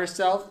good about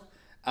herself.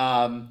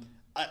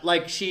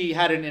 Like she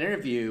had an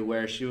interview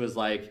where she was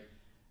like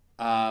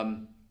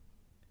talking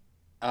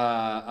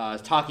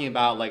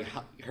about like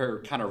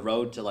her kind of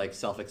road to like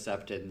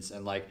self-acceptance,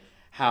 and like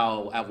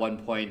how at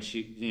one point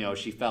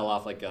she fell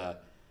off like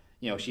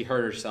she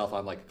hurt herself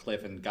on like a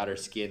cliff and got her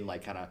skin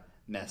like kind of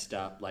messed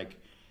up, like,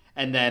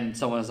 and then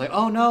someone was like,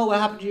 oh no, what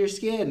happened to your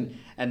skin?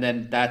 And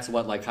then that's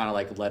what like kind of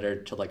like led her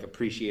to like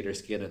appreciate her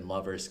skin and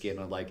love her skin,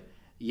 and like,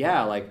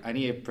 yeah, like I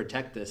need to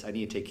protect this, I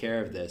need to take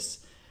care of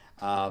this,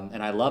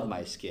 and I love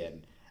my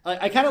skin.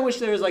 I kind of wish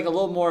there was like a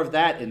little more of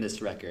that in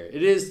this record.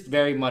 It is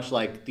very much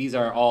like these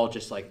are all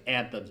just like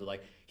anthems of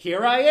like,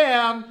 here I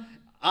am,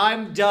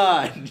 I'm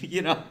done,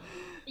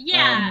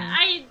 Yeah,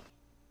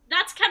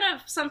 that's kind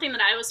of something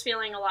that I was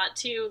feeling a lot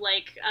too.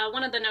 Like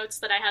one of the notes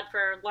that I had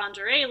for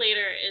Lingerie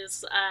later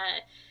is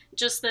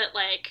just that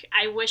like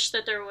I wish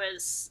that there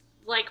was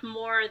like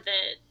more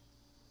that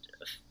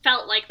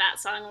felt like that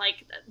song.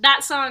 Like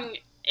that song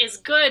is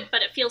good,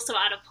 but it feels so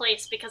out of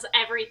place because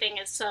everything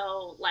is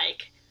so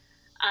like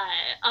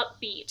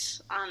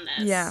upbeat on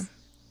this.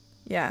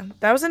 Yeah,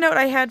 that was a note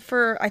I had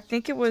for, I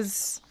think it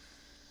was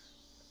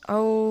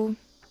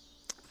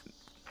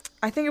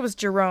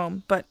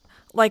Jerome, but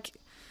like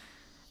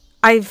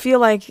I feel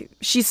like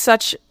she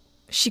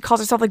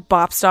calls herself like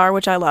bop star,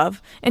 which I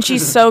love, and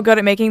she's so good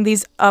at making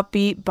these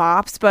upbeat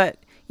bops, but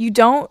you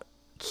don't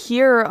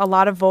hear a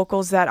lot of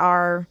vocals that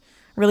are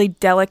really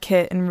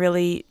delicate and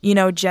really,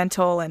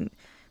 gentle. And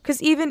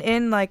because even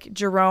in like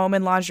Jerome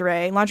and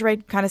Lingerie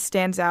kind of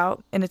stands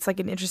out, and it's like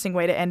an interesting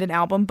way to end an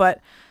album,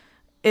 but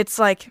it's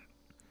like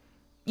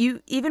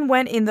even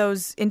when in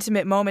those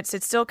intimate moments,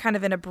 it's still kind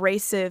of an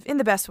abrasive, in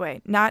the best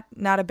way, not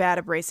a bad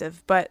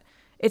abrasive, but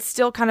it's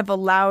still kind of a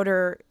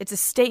louder, it's a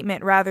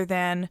statement rather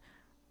than,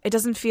 it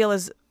doesn't feel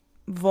as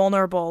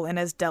vulnerable and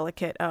as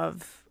delicate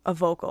of a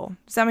vocal.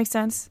 Does that make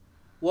sense?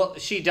 Well,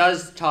 she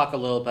does talk a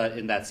little bit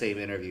in that same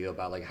interview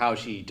about like how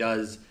she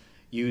does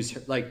use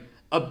her, like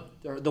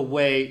the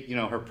way,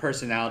 her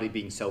personality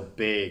being so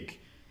big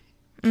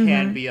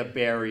can be a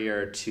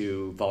barrier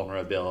to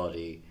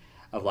vulnerability,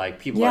 of like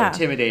people are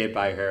intimidated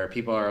by her.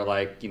 People are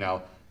like,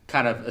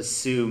 kind of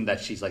assume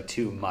that she's like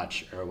too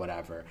much or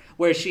whatever,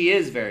 where she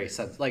is very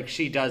like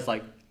she does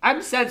like,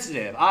 I'm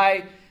sensitive,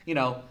 I'm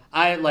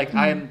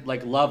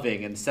like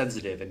loving and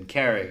sensitive and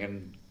caring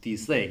and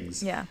these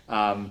things.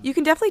 You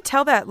can definitely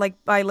tell that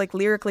like by like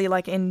lyrically,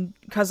 like in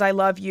Cause I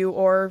Love You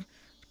or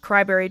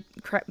Crybaby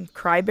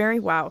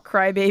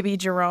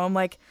Jerome.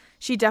 Like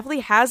she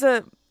definitely has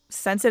a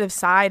sensitive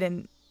side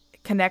and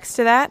connects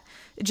to that.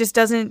 It just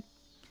doesn't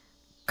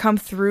come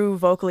through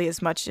vocally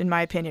as much, in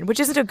my opinion, which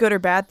isn't a good or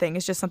bad thing.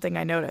 It's just something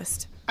I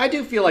noticed. I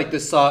do feel like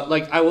this song,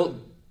 like I will,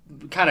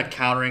 kind of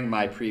countering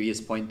my previous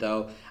point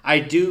though, I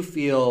do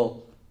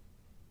feel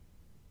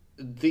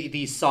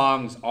these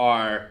songs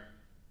are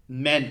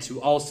meant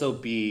to also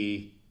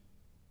be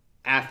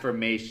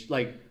affirmation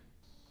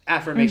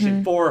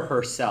for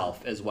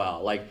herself as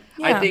well. Like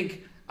I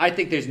think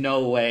there's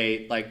no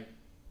way, like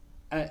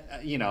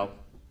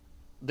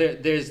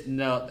there's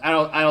no,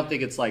 I don't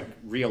think it's like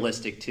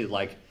realistic to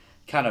like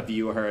kind of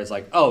view her as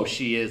like, oh,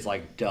 she is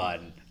like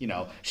done,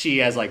 she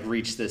has like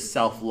reached this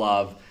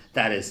self-love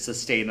that is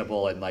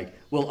sustainable and like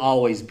will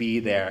always be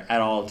there at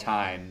all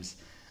times.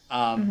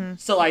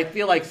 So I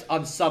feel like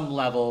on some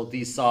level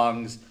these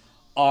songs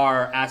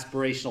are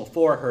aspirational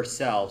for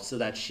herself, so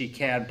that she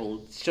can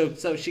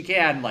so she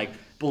can like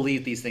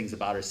believe these things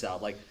about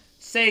herself. Like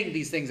saying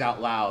these things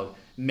out loud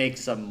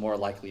makes them more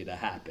likely to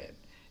happen,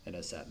 in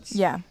a sense.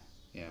 Yeah.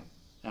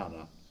 I don't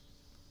know.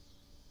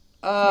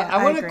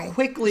 I want to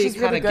quickly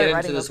kind of get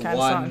into this one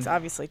songs,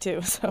 obviously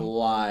too. So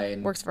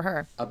line works for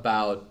her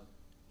about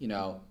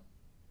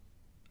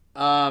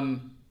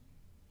and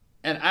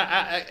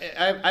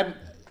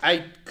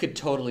I could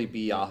totally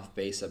be off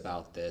base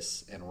about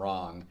this and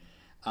wrong.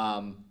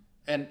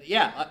 And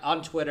yeah,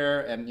 on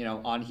Twitter and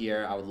on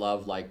here, I would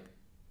love like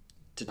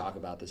to talk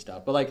about this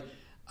stuff. But like,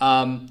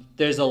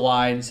 there's a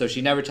line. So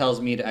she never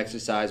tells me to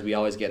exercise. We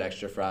always get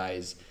extra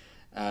fries.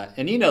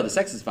 And the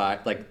sex is fine.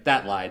 Like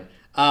that line.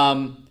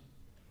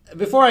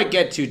 Before I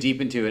get too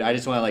deep into it, I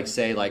just want to like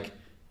say like,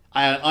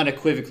 I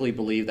unequivocally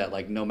believe that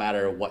like no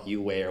matter what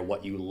you wear or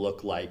what you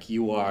look like,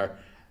 you are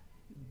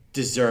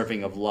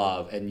deserving of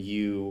love, and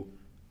you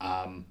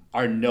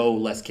are no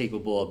less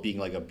capable of being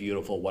like a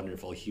beautiful,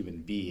 wonderful human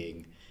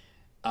being.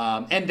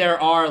 And there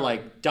are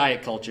like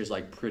diet cultures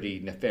like pretty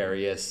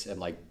nefarious and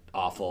like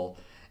awful.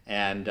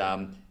 And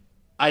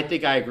I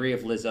think I agree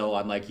with Lizzo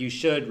on like you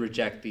should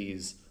reject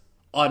these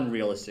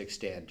unrealistic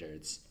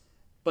standards.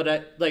 But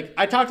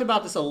I talked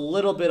about this a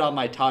little bit on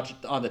the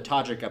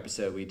Todrick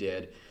episode we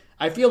did.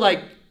 I feel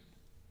like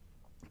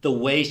the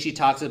way she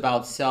talks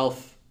about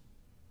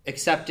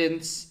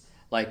self-acceptance,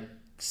 like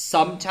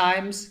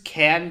sometimes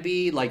can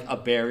be like a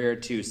barrier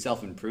to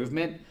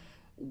self-improvement,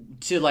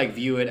 to like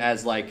view it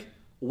as like,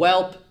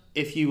 well,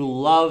 if you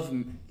love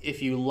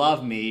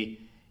me,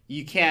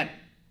 you can't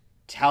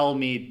tell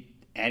me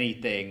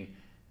anything.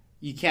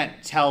 You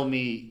can't tell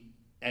me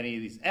any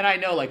of these. And I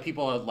know like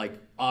people have like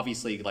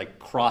obviously like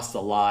crossed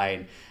the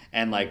line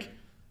and like,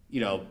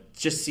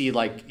 just see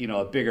like,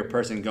 a bigger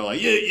person go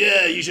like,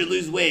 yeah, you should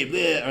lose weight,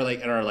 bleh, or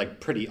like, and are like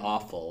pretty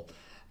awful.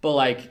 But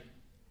like,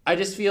 I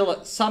just feel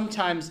that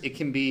sometimes it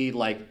can be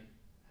like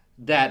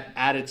that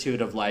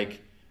attitude of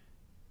like,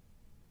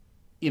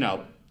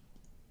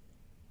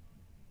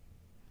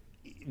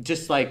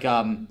 just like,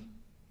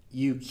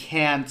 you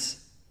can't,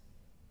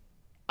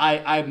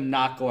 I'm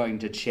not going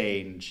to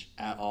change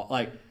at all.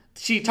 Like,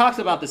 she talks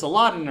about this a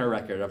lot in her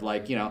record of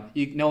like,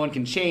 no one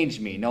can change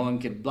me. No one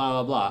can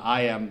blah, blah, blah.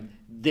 I am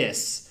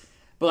this.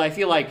 But I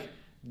feel like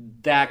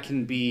that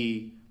can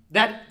be,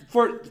 that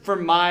for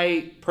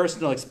my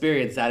personal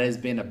experience, that has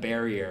been a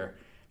barrier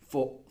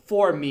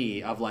for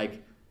me of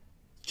like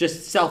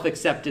just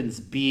self-acceptance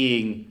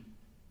being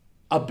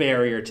a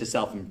barrier to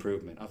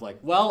self-improvement of like,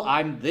 well,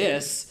 I'm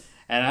this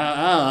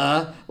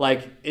and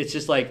like, it's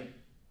just like,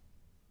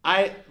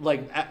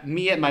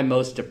 me at my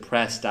most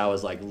depressed, I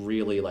was like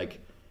really like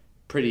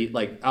pretty,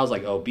 like I was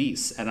like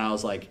obese and I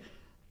was like,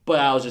 but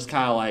I was just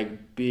kind of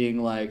like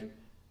being like,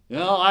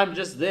 I'm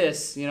just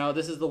this,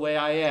 this is the way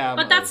I am.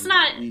 But that's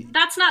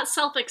not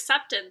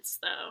self-acceptance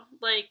though.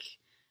 Like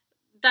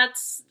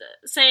that's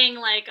saying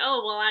like,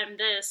 oh, well, I'm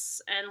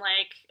this and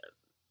like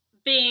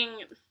being,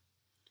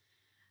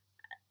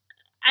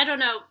 I don't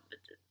know,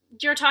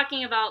 you're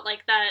talking about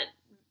like that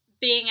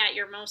being at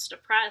your most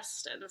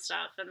depressed and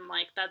stuff and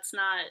like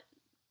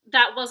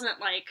that wasn't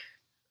like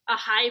a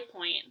high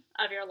point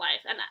of your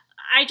life. And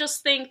I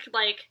just think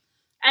like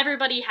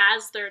everybody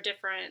has their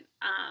different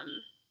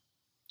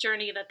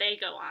journey that they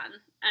go on,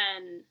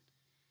 and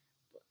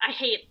I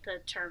hate the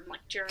term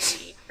like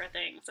journey for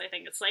things. I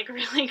think it's like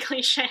really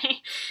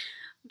cliche,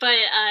 but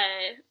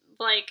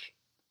like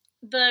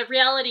the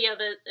reality of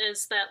it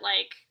is that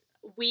like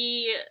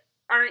we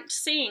aren't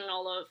seeing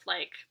all of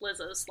like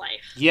Lizzo's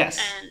life. Yes.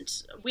 And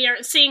we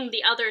aren't seeing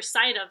the other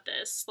side of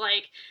this.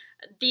 Like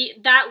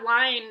that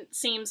line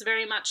seems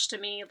very much to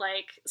me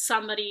like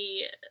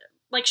somebody,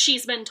 like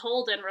she's been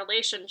told in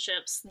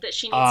relationships that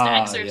she needs to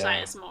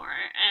exercise more,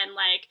 and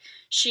like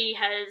she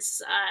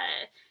has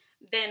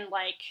been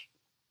like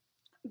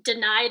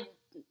denied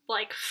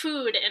like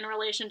food in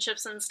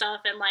relationships and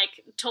stuff, and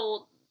like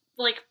told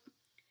like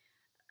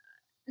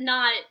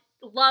not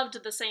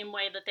loved the same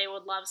way that they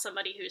would love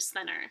somebody who's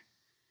thinner.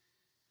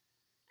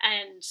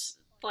 And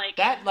like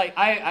that, like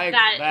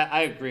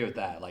I agree with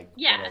that, like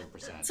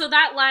 100%. So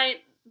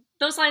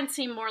those lines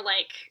seem more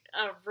like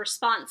a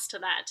response to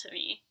that to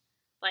me.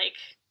 Like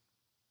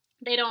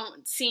they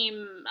don't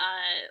seem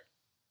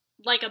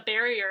like a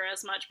barrier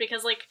as much,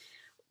 because like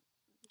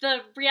the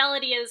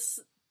reality is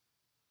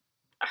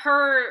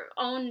her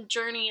own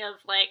journey of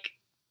like,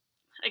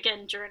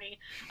 again, journey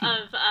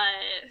of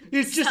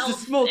it's just a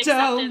small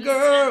town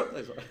girl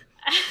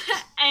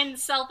and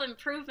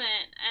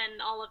self-improvement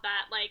and all of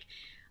that. Like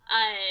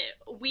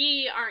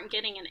we aren't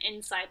getting an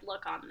inside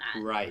look on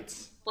that. Right.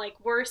 Like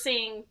we're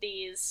seeing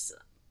these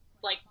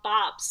like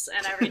bops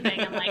and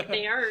everything, and like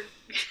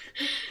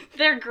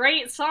they're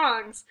great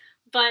songs,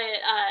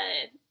 but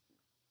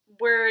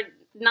we're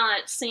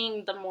not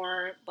seeing the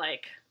more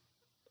like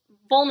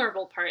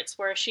vulnerable parts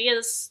where she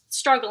is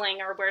struggling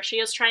or where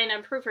she is trying to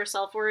improve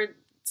herself. We're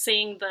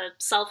seeing the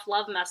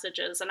self-love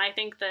messages, and I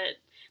think that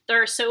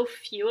there are so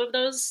few of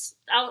those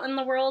out in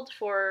the world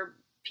for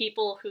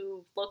people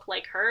who look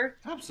like her.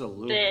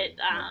 Absolutely.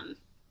 That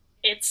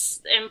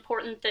it's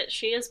important that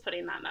she is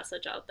putting that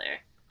message out there.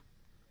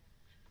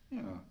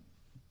 Yeah,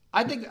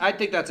 I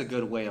think that's a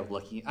good way of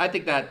looking. I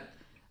think that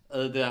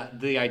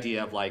the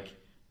idea of like,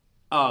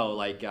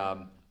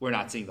 we're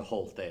not seeing the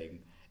whole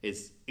thing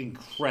is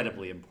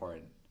incredibly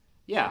important.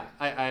 Yeah,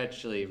 I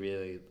actually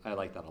really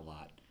like that a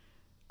lot.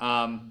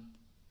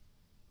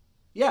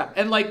 Yeah,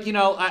 and like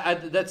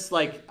that's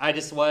like I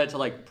just wanted to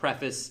like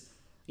preface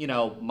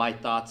my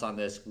thoughts on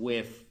this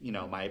with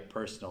my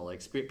personal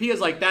experience, because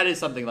like that is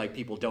something like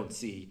people don't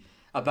see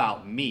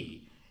about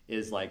me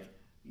is like.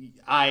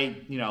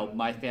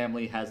 My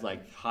family has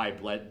like high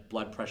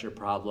blood pressure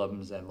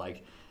problems, and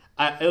like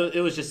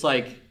it was just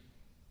like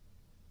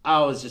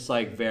I was just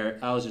like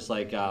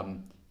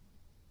and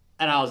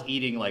I was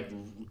eating like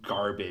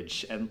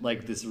garbage and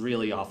like this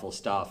really awful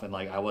stuff, and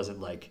like I wasn't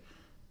like,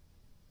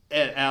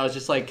 and I was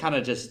just like kind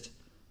of just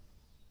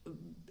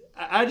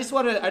I just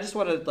wanted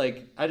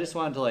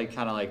to like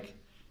kind of like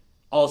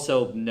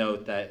also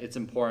note that it's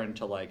important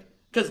to like,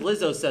 because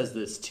Lizzo says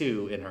this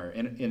too in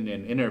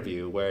an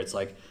interview where it's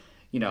like,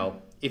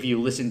 if you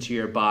listen to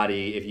your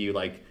body, if you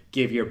like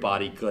give your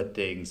body good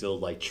things, it'll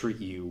like treat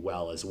you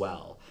well as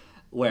well.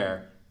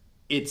 Where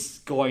it's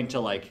going to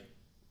like,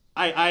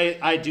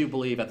 I do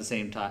believe at the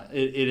same time,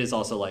 it is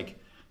also like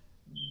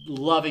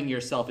loving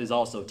yourself is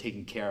also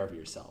taking care of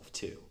yourself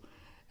too.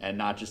 And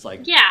not just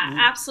like,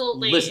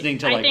 absolutely listening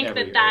to like I think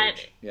every that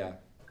urge. Yeah.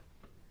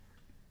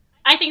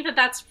 I think that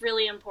that's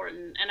really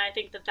important. And I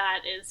think that that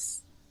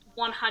is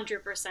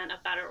 100% a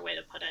better way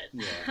to put it.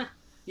 Yeah.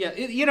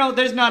 Yeah,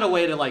 there's not a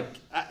way to like.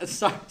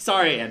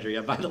 Sorry,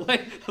 Andrea. By the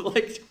way,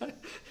 like,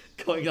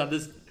 going on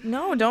this.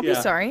 No, don't be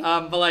sorry.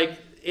 But like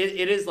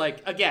it is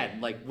like, again,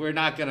 like we're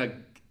not gonna.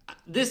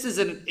 This is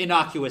an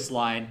innocuous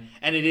line,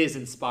 and it is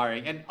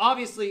inspiring. And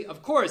obviously,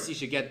 of course, you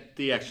should get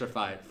the extra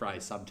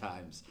fries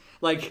sometimes.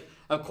 Like,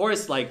 of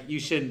course, like you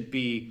shouldn't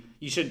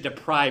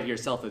deprive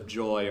yourself of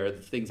joy or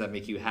the things that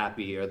make you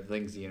happy or the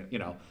things you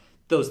know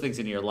those things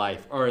in your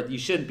life, or you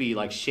shouldn't be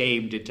like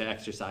shamed into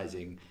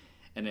exercising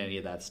and any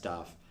of that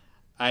stuff.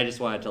 I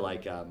just wanted to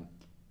like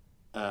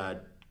kind of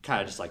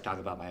just like talk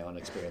about my own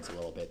experience a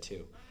little bit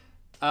too.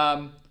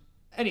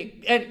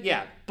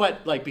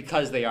 But like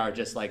because they are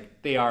just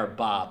like they are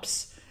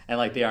bops and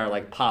like they are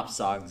like pop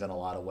songs in a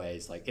lot of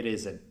ways. Like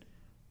it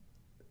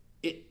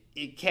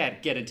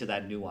can't get into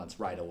that nuance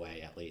right away,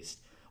 at least.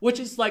 Which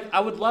is like I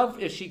would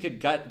love if she could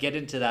get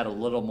into that a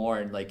little more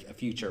in like a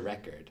future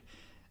record.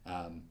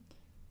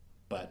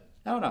 But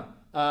I don't know.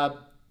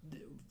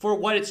 For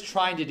what it's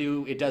trying to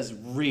do, it does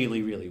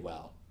really, really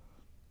well.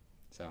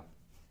 So,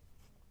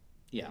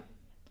 yeah.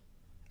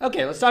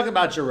 Okay, let's talk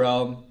about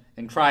Jerome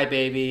and Cry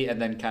Baby,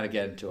 and then kind of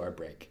get into our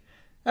break.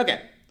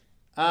 Okay,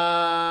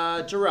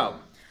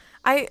 Jerome.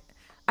 I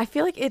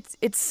feel like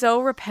it's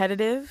so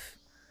repetitive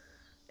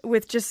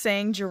with just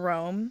saying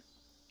Jerome,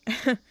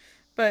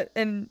 but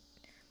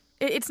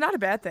it's not a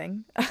bad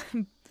thing.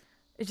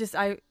 It's just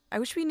I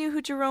wish we knew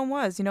who Jerome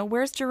was. You know,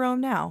 where's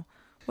Jerome now?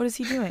 What is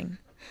he doing?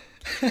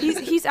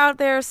 He's out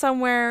there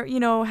somewhere, you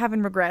know,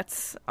 having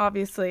regrets.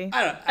 Obviously,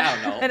 I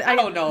don't know. And I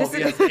don't know if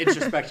he has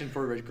introspection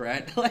for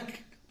regret.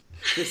 Like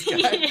this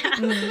guy.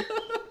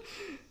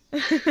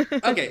 Yeah.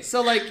 Okay,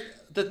 so like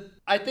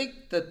I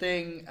think the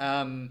thing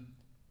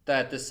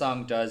that this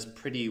song does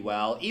pretty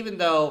well, even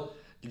though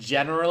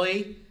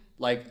generally,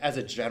 like as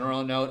a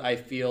general note, I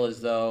feel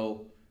as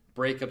though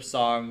breakup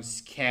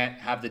songs can't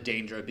have the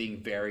danger of being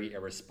very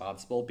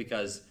irresponsible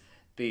because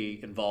they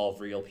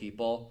involve real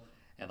people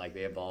and like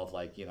they involve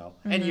like, you know,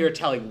 and you're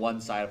telling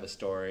one side of a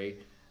story.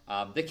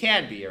 They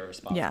can be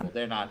irresponsible. Yeah.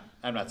 They're not.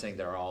 I'm not saying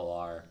they all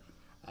are.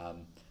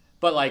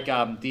 But like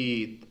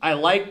I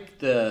like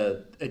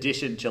the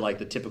addition to like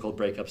the typical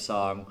breakup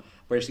song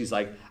where she's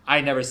like,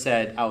 I never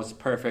said I was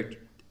perfect,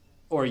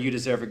 or you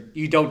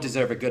don't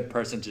deserve a good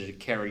person to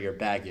carry your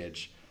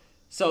baggage.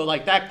 So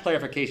like that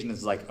clarification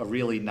is like a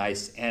really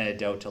nice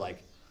antidote to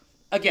like,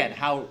 again,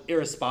 how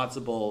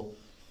irresponsible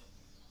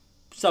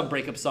some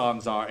breakup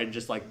songs are, and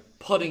just like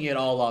putting it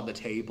all on the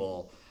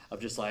table of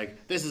just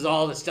like, this is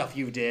all the stuff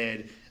you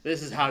did,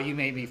 this is how you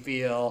made me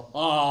feel,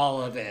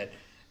 all of it,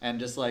 and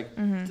just like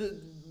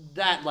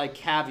that like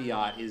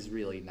caveat is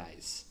really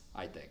nice,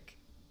 I think.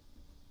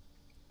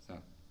 So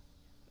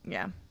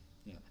yeah.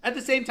 At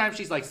the same time,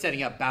 she's like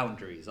setting up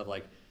boundaries of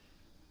like,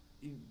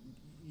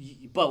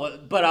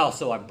 but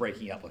also I'm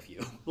breaking up with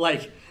you.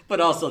 Like,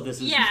 but also this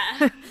is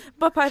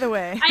But by the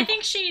way, I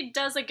think she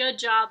does a good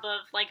job of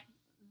like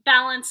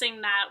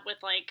balancing that with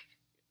like,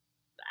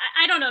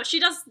 I don't know,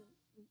 she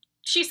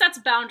sets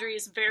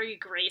boundaries very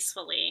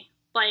gracefully,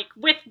 like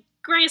with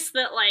grace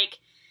that like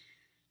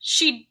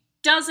she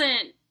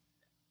doesn't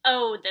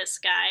owe this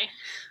guy.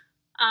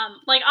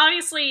 Like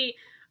obviously,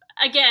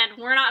 again,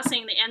 we're not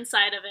seeing the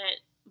inside of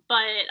it,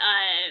 but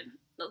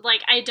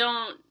like I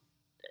don't,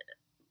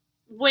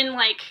 when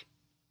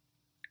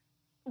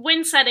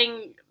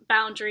setting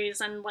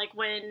boundaries and like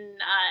when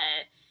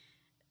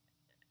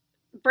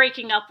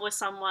breaking up with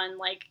someone,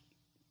 like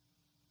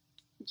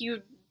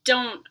you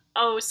don't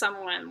owe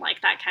someone like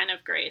that kind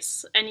of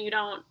grace, and you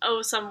don't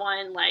owe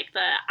someone like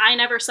the I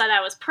never said I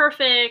was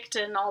perfect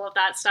and all of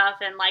that stuff,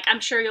 and like I'm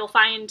sure you'll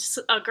find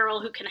a girl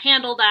who can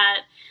handle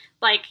that.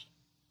 Like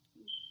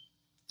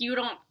you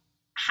don't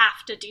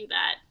have to do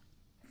that,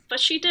 but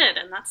she did,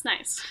 and that's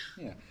nice.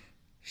 Yeah,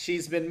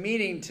 she's been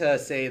meaning to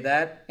say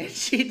that, and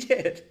she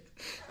did.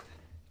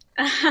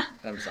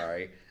 I'm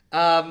sorry.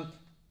 Real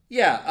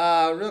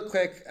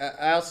quick,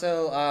 I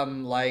also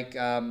like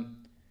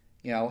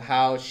you know,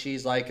 how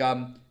she's like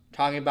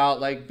talking about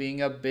like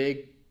being a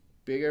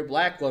bigger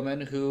black woman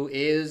who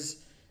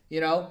is, you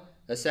know,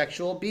 a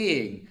sexual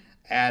being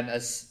and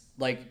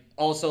like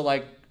also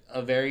like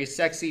a very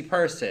sexy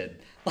person.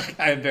 Like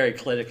I'm very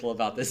clinical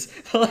about this.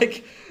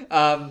 Like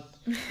I'm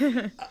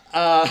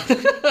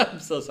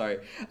so sorry.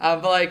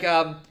 But like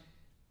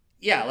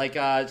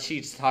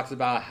she talks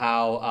about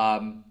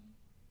how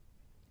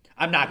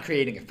I'm not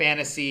creating a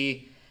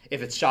fantasy.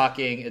 If it's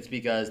shocking, it's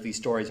because these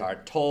stories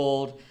aren't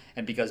told,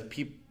 and because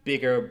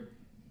big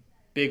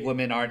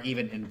women aren't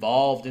even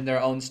involved in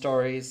their own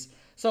stories.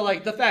 So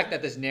like the fact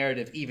that this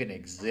narrative even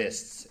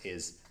exists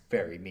is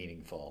very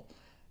meaningful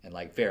and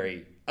like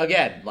very,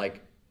 again,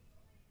 like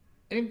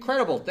an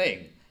incredible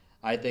thing.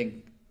 I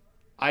think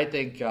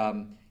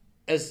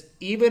as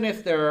even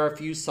if there are a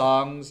few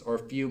songs or a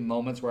few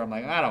moments where I'm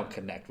like, I don't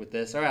connect with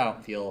this or I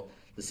don't feel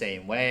the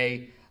same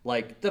way,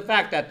 like the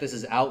fact that this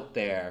is out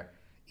there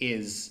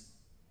is,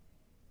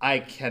 I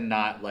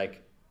cannot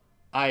like,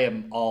 I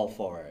am all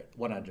for it,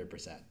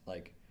 100%.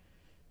 Like,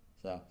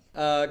 so,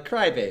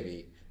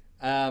 Crybaby.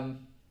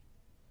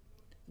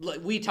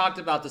 We talked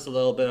about this a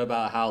little bit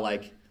about how,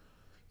 like,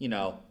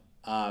 how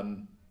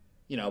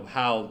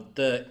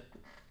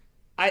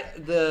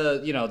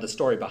the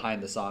story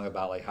behind the song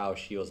about like how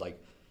she was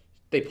like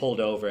they pulled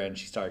over and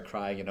she started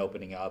crying and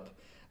opening up,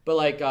 but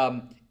like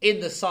in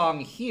the song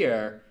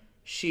here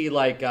she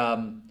like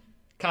kind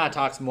of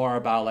talks more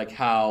about like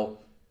how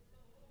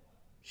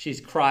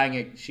she's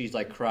crying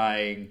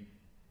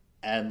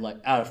and like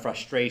out of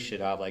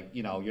frustration of like,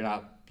 you know, you're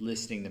not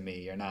listening to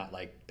me, you're not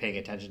like paying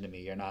attention to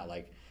me, you're not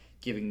like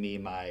giving me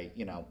my,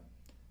 you know,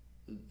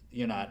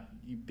 you're not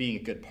being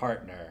a good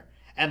partner,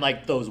 and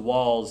like those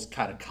walls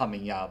kind of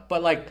coming up.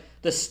 But like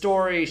the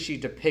story she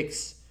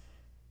depicts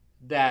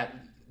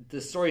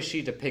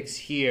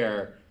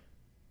here,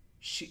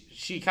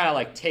 she kind of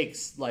like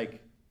takes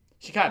like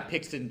she kind of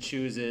picks and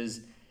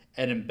chooses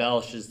and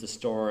embellishes the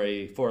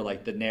story for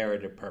like the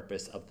narrative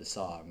purpose of the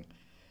song,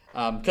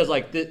 because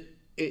like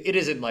it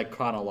isn't like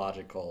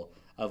chronological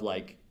of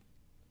like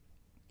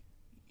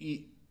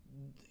you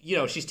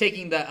know, she's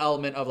taking the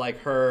element of like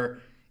her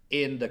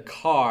in the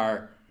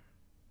car,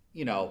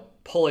 you know,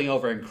 pulling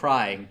over and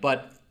crying,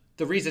 but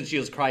the reason she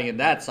was crying in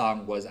that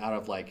song was out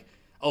of like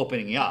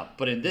opening up.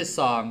 But in this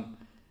song,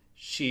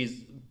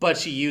 she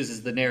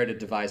uses the narrative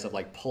device of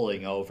like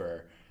pulling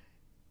over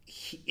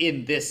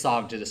in this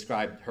song to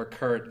describe her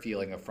current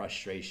feeling of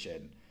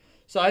frustration.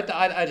 So I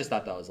just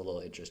thought that was a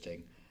little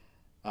interesting.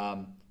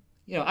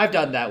 You know, I've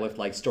done that with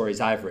like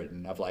stories I've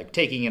written of like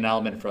taking an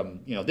element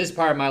from, you know, this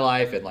part of my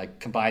life and like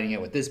combining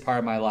it with this part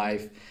of my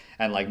life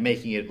and like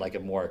making it like a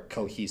more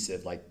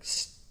cohesive like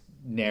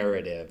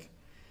narrative.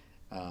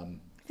 I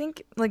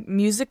think like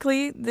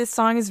musically this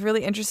song is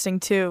really interesting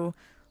too.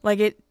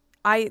 Like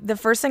the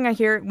first thing I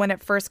hear when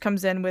it first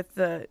comes in with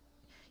the,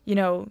 you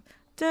know,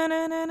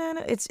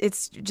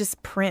 it's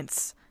just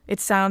Prince. It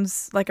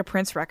sounds like a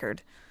Prince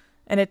record,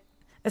 and it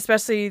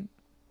especially.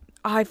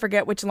 I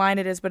forget which line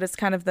it is, but it's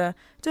kind of the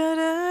da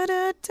da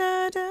da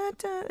da da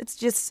da. It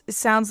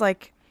sounds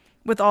like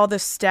with all the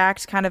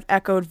stacked kind of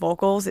echoed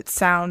vocals, it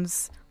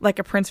sounds like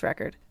a Prince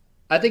record.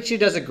 I think she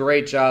does a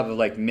great job of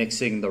like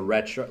mixing the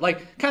retro,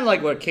 like kind of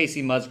like what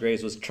Casey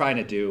Musgraves was trying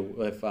to do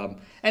with,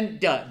 and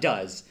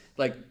does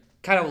like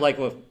kind of like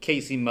what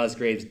Casey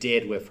Musgraves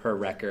did with her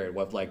record,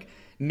 with like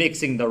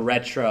mixing the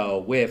retro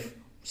with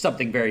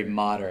something very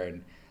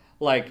modern.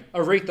 Like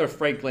Aretha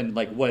Franklin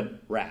like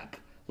wouldn't rap,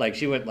 like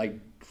she wouldn't like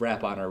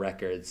rap on her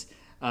records.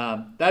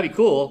 That'd be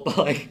cool, but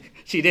like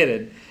she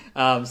didn't.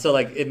 So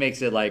like it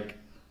makes it like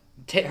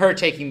her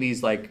taking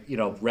these like, you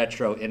know,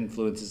 retro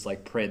influences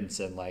like Prince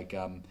and like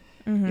you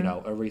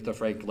know, Aretha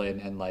Franklin,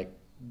 and like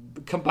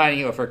combining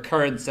it with her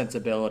current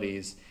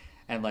sensibilities,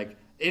 and like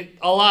a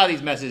lot of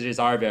these messages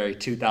are very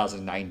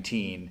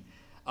 2019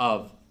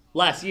 of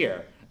last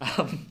year.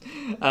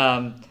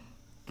 But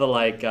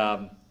like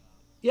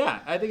yeah,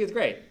 I think it's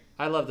great.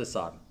 I love this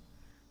song.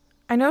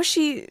 I know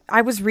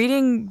I was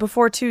reading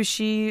before too,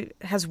 she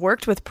has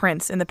worked with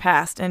Prince in the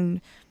past and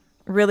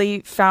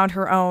really found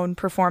her own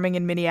performing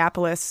in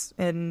Minneapolis.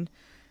 And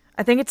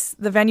I think it's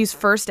the venue's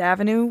First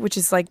Avenue, which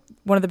is like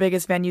one of the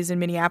biggest venues in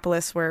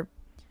Minneapolis,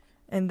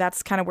 and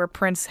that's kind of where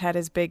Prince had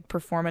his big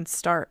performance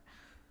start.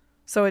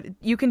 So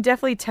you can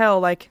definitely tell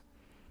like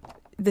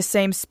the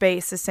same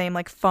space, the same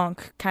like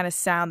funk kind of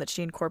sound that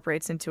she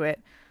incorporates into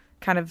it,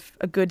 kind of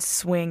a good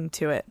swing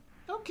to it.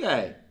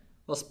 Okay.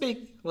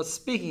 Well,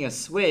 speaking of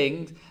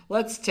swing,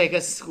 let's take a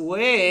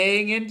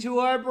swing into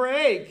our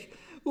break.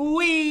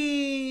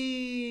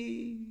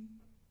 Wee.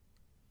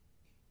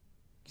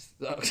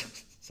 Oh,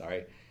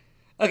 sorry.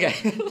 Okay.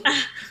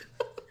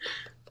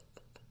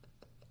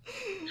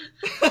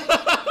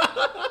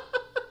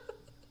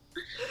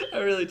 I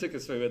really took a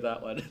swing with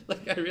that one.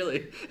 Like I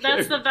really.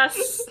 That's the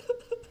best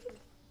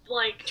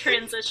like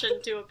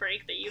transition to a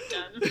break that you've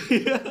done.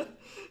 Yeah.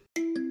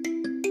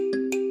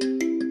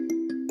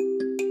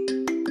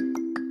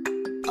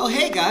 Oh,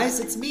 hey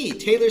guys, it's me,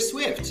 Taylor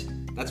Swift.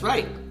 That's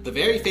right, the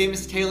very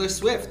famous Taylor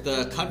Swift,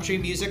 the country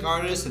music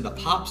artist and the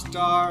pop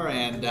star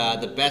and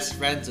the best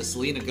friends of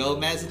Selena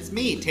Gomez. It's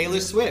me, Taylor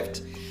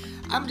Swift.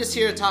 I'm just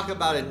here to talk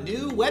about a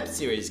new web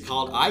series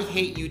called I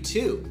Hate You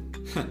Too.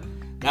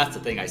 That's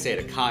the thing I say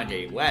to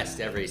Kanye West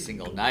every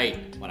single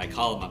night when I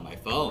call him on my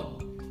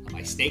phone, on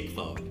my snake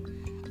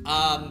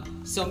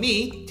phone. So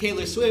me,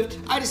 Taylor Swift,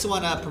 I just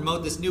want to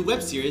promote this new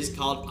web series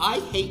called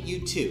I Hate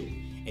You Too.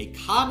 A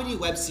comedy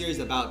web series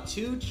about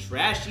two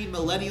trashy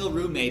millennial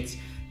roommates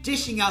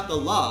dishing out the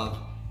love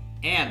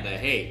and the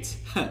hate.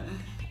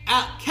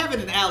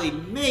 Kevin and Allie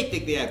may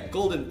think they have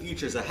golden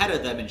futures ahead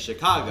of them in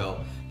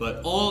Chicago,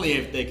 but only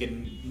if they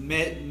can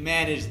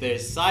manage their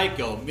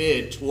psycho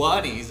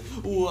mid-20s.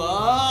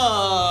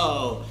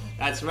 Whoa!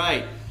 That's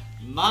right.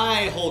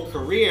 My whole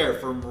career,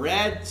 from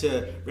Red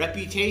to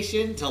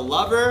Reputation to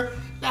Lover,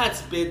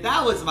 that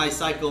was my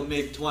psycho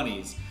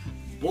mid-20s.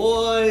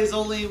 Boys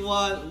only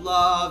want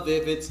love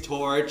if it's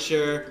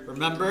torture.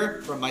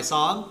 Remember from my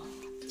song?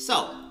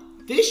 So,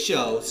 this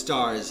show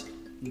stars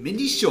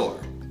Mindy Shore,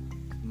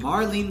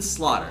 Marlene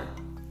Slaughter,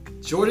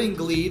 Jordan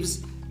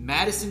Gleaves,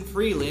 Madison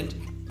Freeland,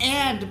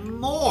 and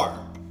more.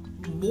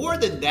 More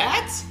than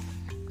that?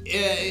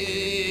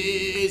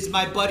 Is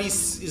my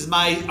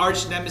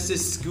arch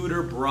nemesis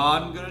Scooter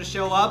Braun gonna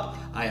show up?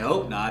 I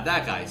hope not.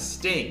 That guy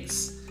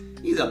stinks.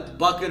 He's a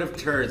bucket of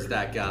turds,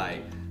 that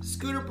guy.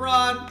 Scooter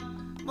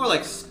Braun, more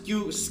like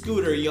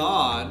Scooter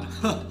Yawn.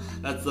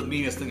 That's the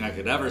meanest thing I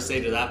could ever say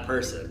to that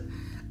person.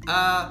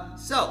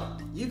 So,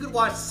 you can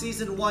watch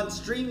Season 1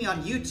 streaming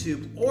on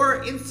YouTube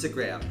or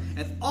Instagram,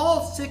 and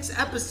all 6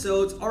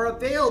 episodes are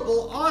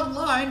available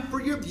online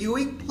for your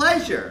viewing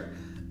pleasure.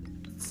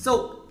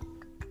 So,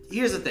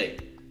 here's the thing.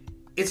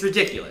 It's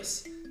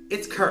ridiculous.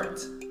 It's current.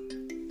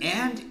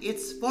 And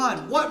it's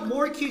fun. What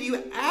more could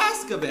you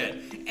ask of it?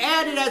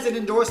 And it has an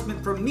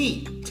endorsement from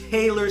me,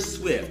 Taylor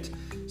Swift.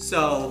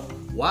 So,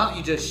 why don't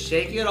you just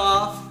shake it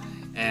off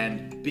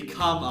and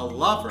become a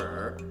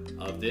lover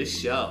of this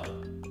show?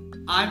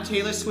 I'm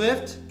Taylor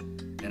Swift,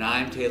 and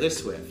I'm Taylor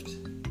Swift.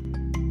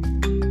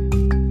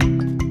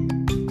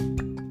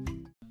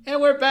 And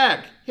we're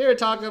back, here to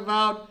talk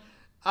about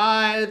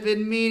I've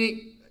Been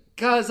Meaning...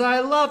 'Cause I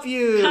Love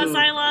You. 'Cause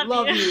I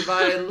Love You. You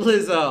by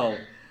Lizzo.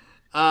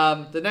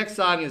 The next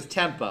song is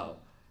Tempo.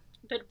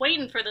 Been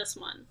waiting for this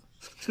one.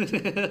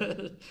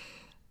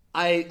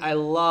 I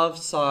love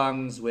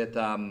songs with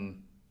what's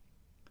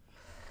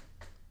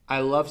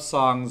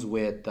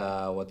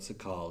it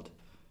called?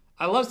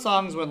 I love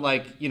songs when,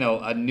 like, you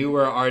know, a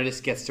newer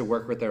artist gets to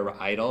work with their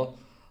idol.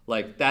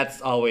 Like, that's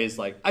always,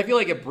 like, I feel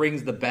like it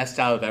brings the best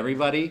out of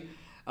everybody.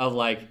 Of,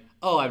 like,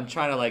 oh, I'm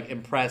trying to, like,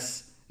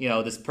 impress, you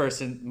know, this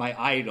person, my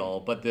idol.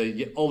 But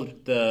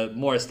the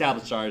more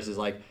established artist is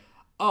like,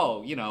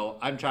 oh, you know,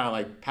 I'm trying to,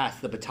 like,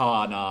 pass the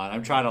baton on.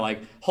 I'm trying to,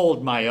 like,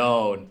 hold my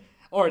own.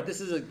 Or this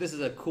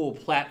is a cool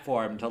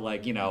platform to,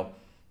 like, you know,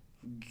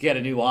 get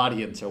a new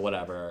audience or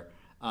whatever.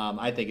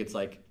 I think it's,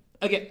 like,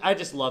 again, I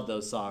just love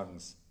those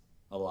songs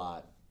a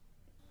lot.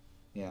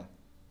 Yeah.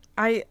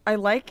 I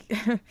like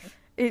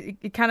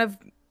it kind of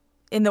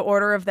in the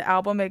order of the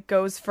album. It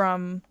goes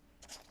from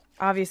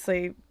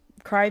obviously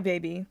Cry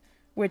Baby,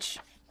 which,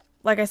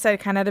 like I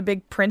said, kind of had a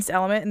big Prince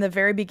element in the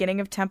very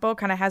beginning of Tempo,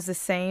 kind of has the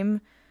same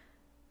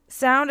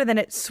sound, and then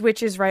it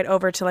switches right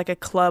over to like a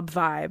club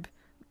vibe,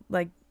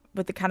 like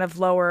with the kind of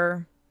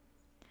lower,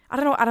 I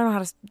don't know how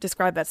to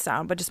describe that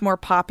sound, but just more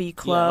poppy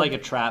club. Yeah, like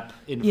a trap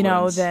influence. You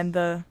know, than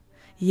the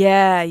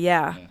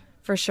yeah,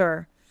 for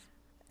sure.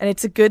 And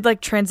it's a good,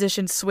 like,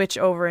 transition switch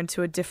over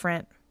into a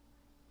different,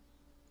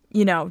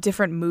 you know,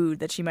 different mood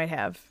that she might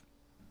have.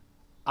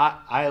 I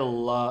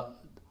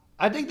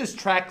think this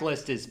track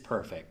list is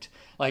perfect.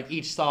 Like,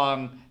 each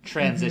song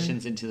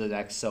transitions into the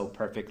next so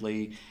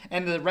perfectly.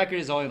 And the record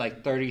is only,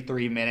 like,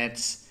 33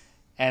 minutes.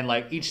 And,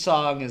 like, each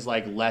song is,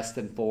 like, less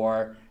than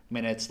 4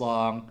 minutes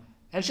long.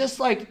 And it's just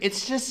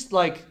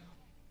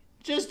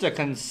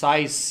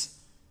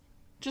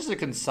a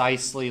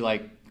concisely,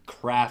 like,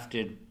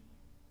 crafted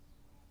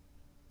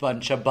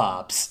bunch of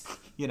bops,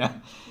 you know?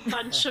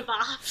 Bunch of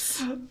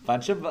bops.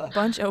 Bunch of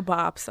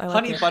bops. I like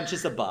Honey it.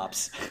 bunches of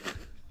bops.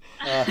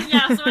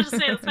 Yeah, so I was just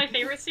saying, that's my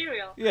favorite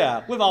cereal.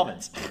 Yeah, with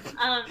almonds.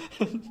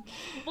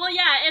 Well,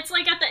 yeah, it's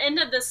like at the end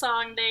of this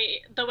song,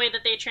 the way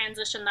that they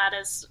transition that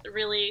is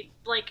really,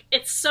 like,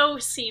 it's so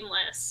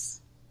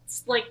seamless.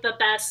 It's, like, the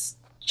best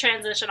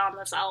transition on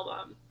this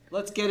album.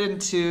 Let's get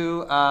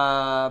into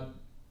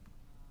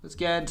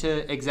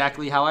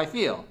Exactly How I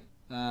Feel.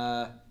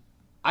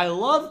 I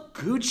love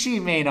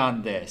Gucci Mane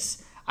on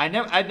this. I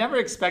never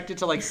expected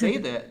to, like, say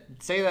that.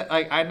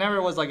 Like, I never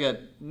was like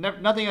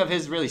nothing of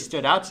his really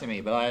stood out to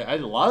me, but I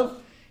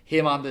love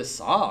him on this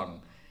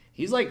song.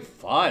 He's, like,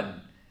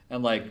 fun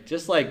and, like,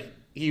 just, like,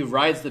 he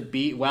rides the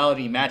beat well and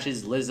he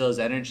matches Lizzo's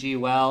energy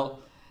well.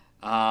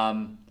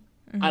 I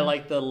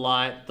like the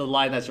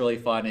line that's really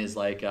fun is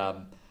like,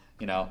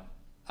 you know,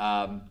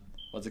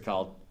 what's it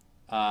called?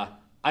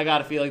 I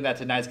got a feeling that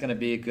tonight's gonna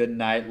be a good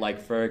night,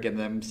 like Ferg and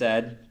them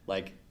said.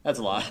 Like, that's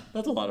a lot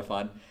of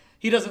fun.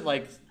 He doesn't,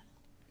 like,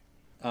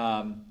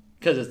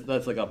 because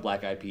that's like a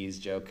Black Eyed Peas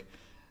joke.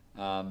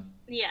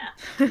 Yeah.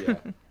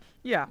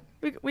 Yeah,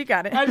 we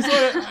got it. I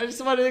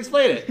just wanted to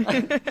explain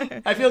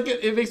it. I feel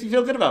good. It makes me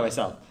feel good about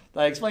myself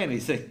that I explain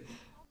these things.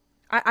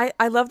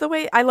 I love the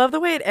way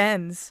it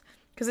ends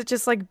because it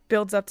just, like,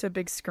 builds up to a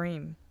big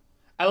scream.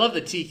 I love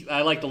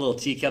I like the little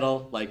tea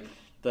kettle, like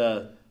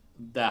that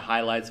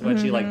highlights when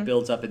she, like,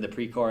 builds up in the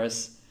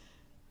pre-chorus.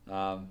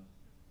 I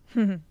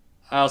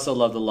also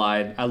love the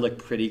line, "I look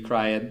pretty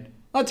crying."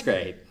 That's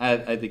great.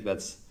 I think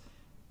that's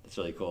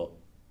really cool.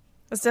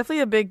 It's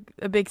definitely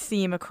a big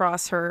theme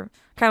across her,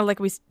 kind of like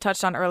we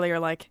touched on earlier,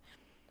 like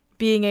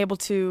being able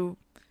to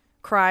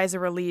cry as a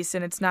release,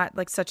 and it's not,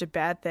 like, such a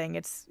bad thing.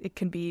 It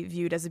can be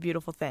viewed as a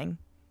beautiful thing.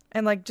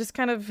 And, like, just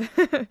kind of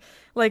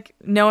like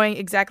knowing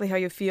exactly how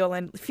you feel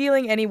and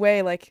feeling any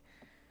way, like,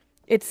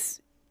 it's,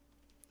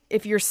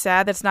 if you're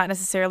sad, that's not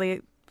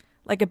necessarily,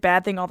 like, a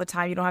bad thing all the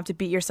time. You don't have to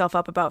beat yourself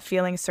up about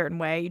feeling a certain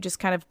way. You just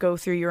kind of go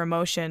through your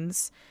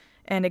emotions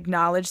and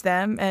acknowledge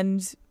them,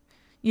 and,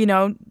 you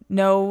know,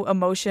 no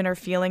emotion or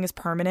feeling is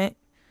permanent.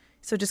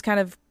 So just kind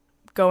of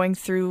going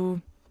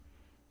through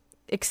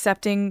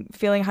accepting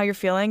feeling how you're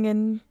feeling,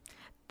 and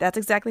that's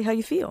exactly how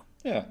you feel.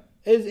 Yeah.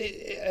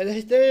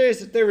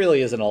 there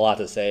really isn't a lot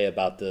to say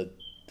about the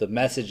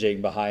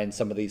messaging behind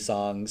some of these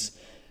songs.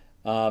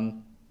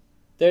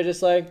 They're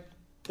just like,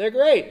 they're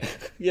great.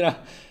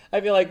 I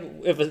feel like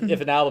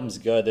if an album's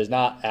good, there's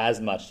not as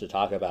much to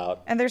talk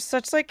about. And there's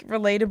such like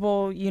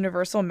relatable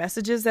universal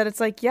messages that it's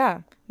like,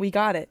 yeah, we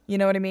got it. You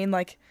know what I mean?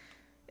 Like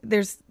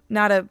there's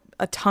not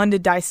a ton to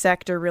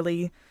dissect or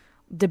really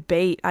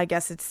debate. I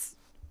guess it's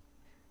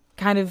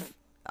kind of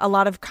a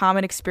lot of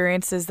common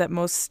experiences that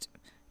most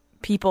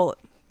people,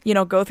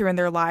 go through in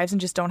their lives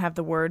and just don't have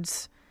the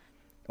words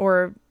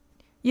or,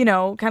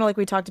 kind of like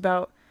we talked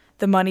about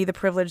the money, the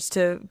privilege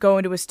to go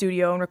into a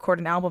studio and record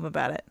an album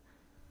about it.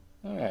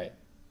 All right.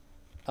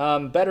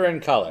 Better in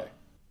Color.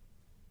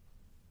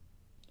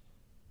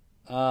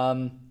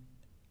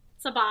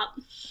 It's a bop.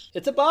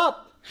 It's a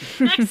bop.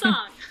 Next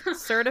song.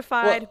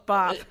 Certified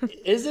bop.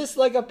 Is this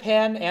like a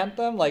pan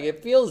anthem? Like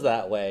it feels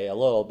that way a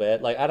little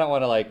bit. Like I don't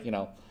want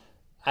to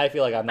I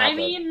feel like I'm not.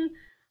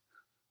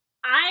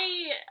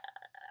 I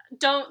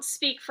don't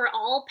speak for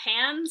all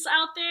pans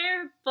out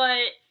there,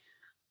 but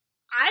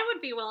I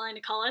would be willing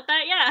to call it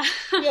that, yeah.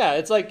 Yeah,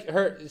 it's like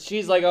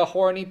she's like a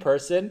horny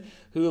person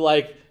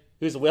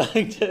who's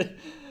willing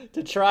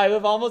to try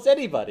with almost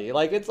anybody.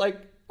 Like it's like,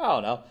 I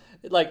don't know.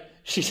 Like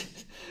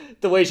she's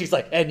the way she's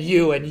like, and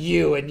you and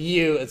you and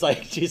you. It's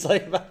like she's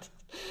like about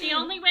The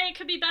only way it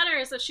could be better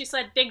is if she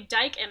said big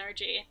dyke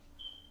energy.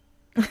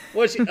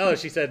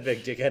 She said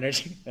big dick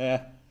energy.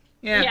 Yeah.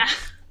 Yeah.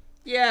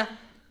 Yeah.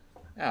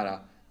 I don't know.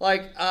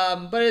 Like,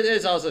 but it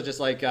is also just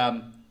like,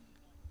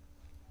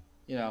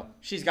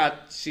 she's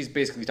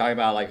basically talking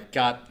about like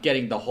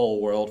getting the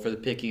whole world for the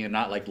picking and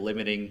not like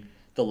limiting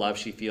the love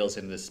she feels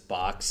in this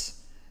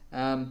box.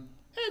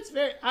 It's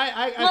very,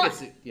 I could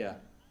see, yeah.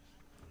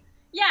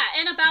 Yeah,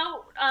 and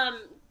about,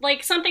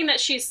 like something that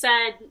she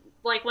said,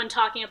 like when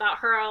talking about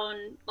her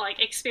own like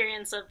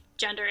experience of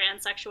gender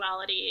and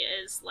sexuality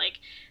is like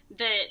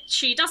that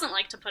she doesn't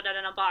like to put it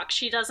in a box.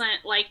 She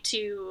doesn't like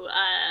to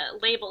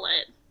label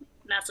it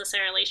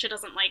necessarily. She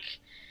doesn't like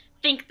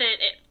think that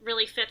it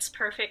really fits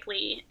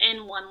perfectly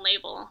in one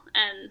label.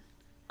 And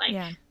like,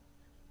 yeah.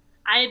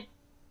 I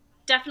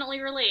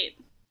definitely relate.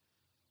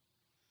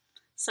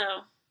 So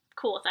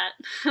cool with that.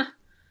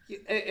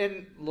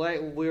 And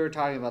like we were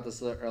talking about this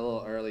a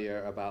little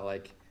earlier about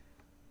like,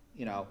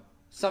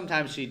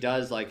 sometimes she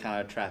does like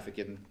kind of traffic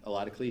in a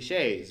lot of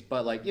cliches,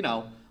 but like,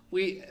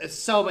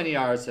 so many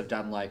artists have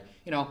done like,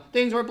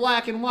 things were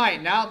black and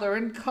white, now they're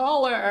in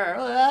color.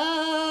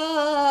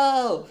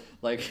 Oh!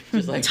 Like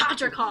just like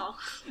Todrick Hall.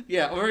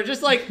 Yeah, or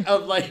just like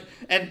of like,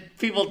 and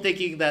people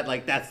thinking that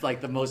like that's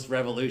like the most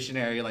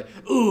revolutionary. Like,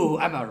 ooh,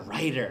 I'm a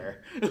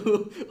writer.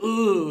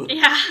 Ooh,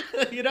 yeah.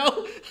 Like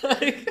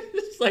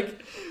it's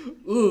like,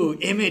 ooh,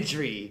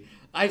 imagery.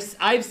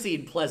 I've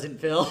seen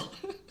Pleasantville.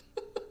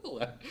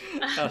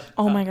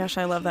 Oh my gosh,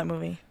 I love that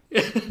movie.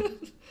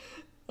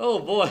 Oh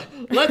boy,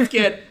 let's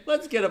get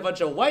a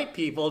bunch of white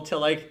people to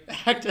like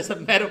act as a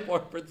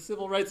metaphor for the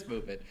civil rights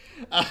movement.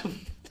 I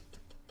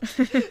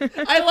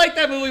liked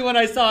that movie when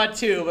I saw it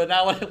too, but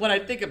now when I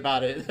think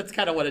about it, that's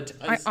kind of what it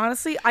does.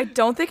 I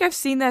don't think I've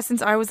seen that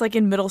since I was like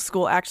in middle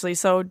school, actually.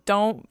 So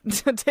don't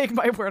take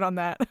my word on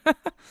that.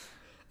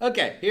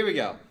 Okay, here we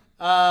go.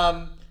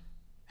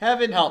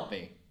 Heaven Help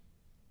Me.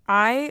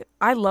 I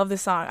love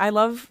this song. I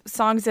love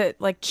songs that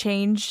like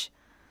change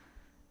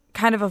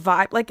kind of a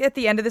vibe. Like at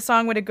the end of the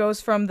song when it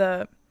goes from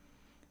the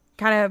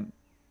kind of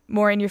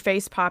more in your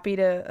face poppy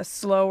to a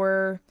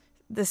slower,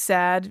 the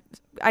sad,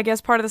 I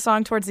guess, part of the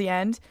song towards the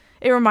end.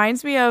 It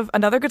reminds me of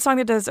another good song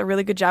that does a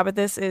really good job at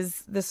this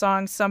is the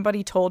song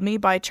Somebody Told Me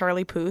by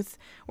Charlie Puth,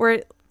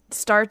 where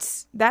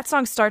that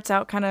song starts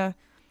out kind of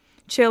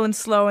chill and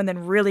slow and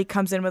then really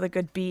comes in with a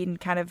good beat and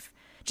kind of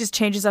just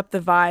changes up the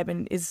vibe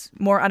and is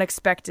more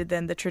unexpected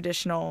than the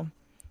traditional,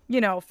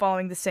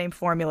 following the same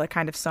formula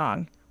kind of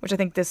song, which I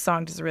think this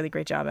song does a really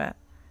great job at.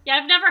 Yeah,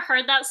 I've never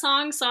heard that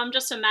song, so I'm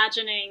just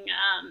imagining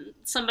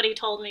Somebody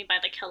Told Me by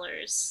The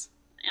Killers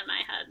in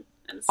my head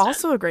instead.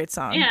 Also a great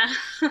song. Yeah.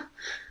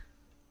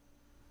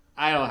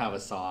 I don't have a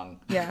song.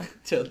 Yeah.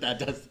 That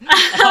does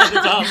on the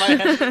top of my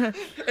head.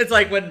 It's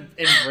like when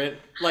in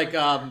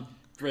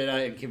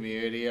Britta in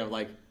Community of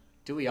like,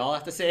 do we all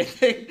have to say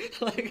anything?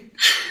 Like,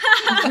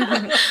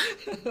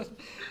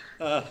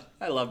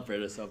 I love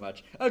Britta so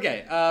much.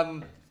 Okay.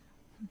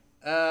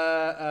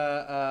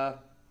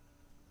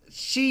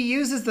 She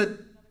uses the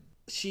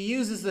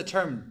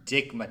term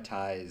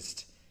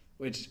digmatized,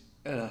 which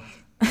I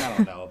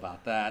don't know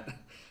about that.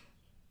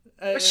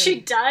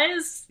 She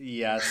does?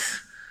 Yes.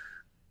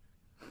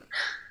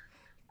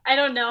 I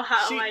don't know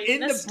how I missed in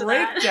the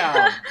breakdown,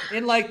 that.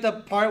 in like the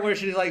part where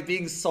she's like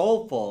being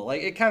soulful,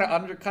 like it kind of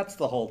undercuts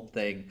the whole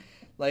thing.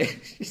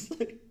 Like she's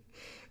like,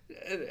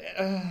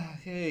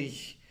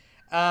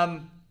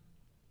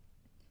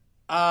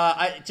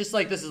 I just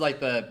like this is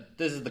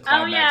the climax.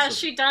 Oh yeah,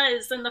 she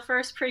does in the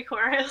first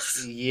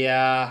pre-chorus.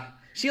 Yeah,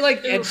 she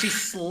like and she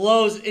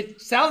slows.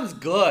 It sounds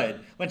good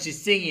when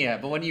she's singing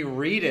it, but when you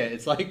read it,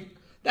 it's like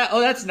that.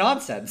 Oh, that's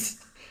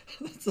nonsense.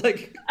 It's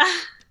like,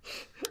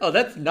 oh,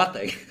 that's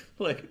nothing.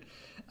 Like,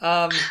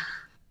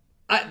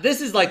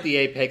 this is like the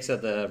apex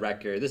of the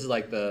record. This is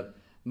like the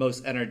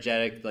most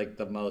energetic, like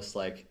the most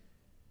like,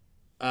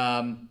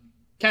 kind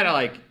of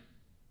like,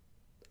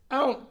 I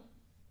don't.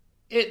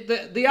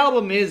 The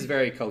album is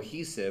very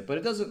cohesive, but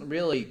it doesn't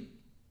really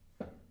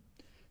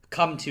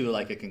come to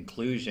like a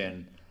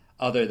conclusion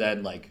other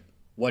than like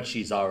what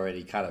she's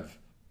already kind of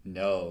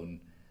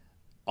known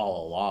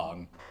all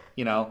along,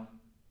 you know,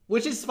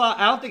 which is fine.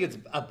 I don't think it's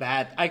a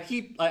bad. I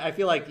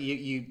feel like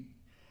you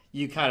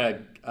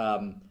kind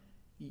of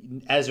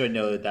Ezra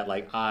noted that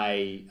like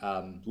I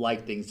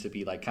like things to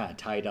be like kind of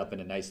tied up in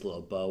a nice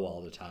little bow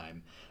all the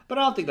time, but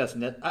I don't think that's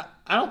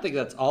I don't think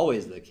that's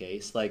always the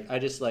case. Like I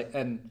just like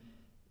and.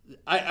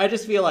 I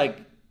just feel like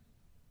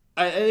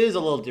it is a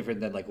little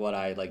different than like what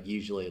I like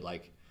usually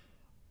like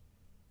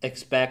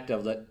expect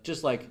of the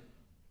just like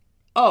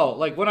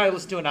like when I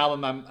listen to an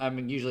album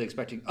I'm usually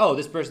expecting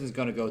this person's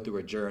gonna go through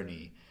a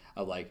journey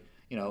of like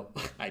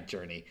I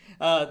journey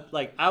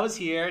like I was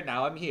here,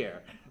 now I'm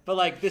here, but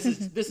like this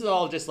is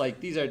all just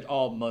like these are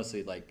all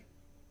mostly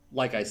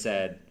like I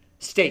said,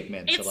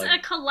 statements. It's like,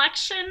 a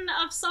collection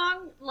of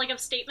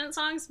statement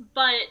songs,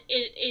 but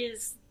it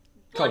is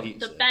like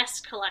the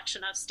best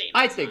collection of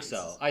statement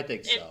songs. I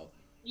think so.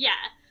 Yeah.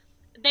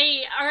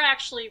 They are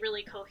actually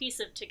really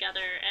cohesive together,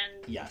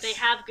 and yes. They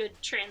have good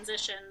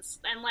transitions.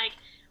 And, like,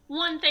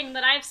 one thing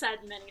that I've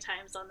said many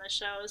times on this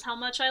show is how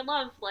much I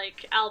love,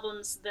 like,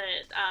 albums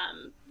that,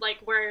 like,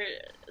 where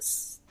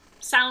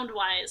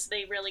sound-wise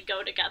they really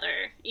go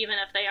together, even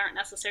if they aren't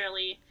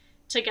necessarily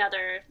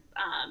together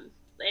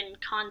in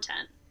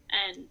content.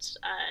 And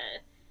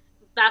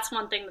that's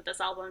one thing that this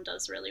album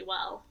does really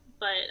well.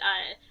 But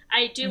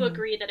I do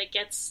agree that it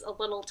gets a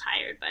little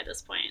tired by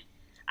this point.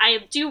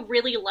 I do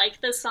really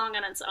like this song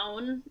on its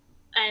own,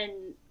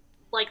 and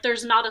like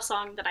there's not a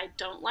song that I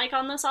don't like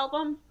on this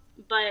album,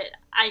 but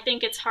I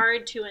think it's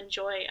hard to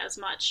enjoy as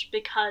much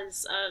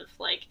because of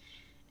like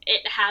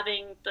it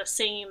having the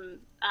same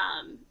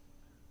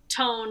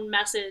tone,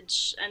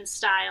 message, and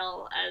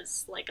style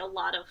as like a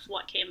lot of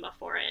what came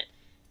before it.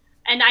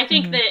 And I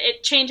think that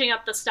it changing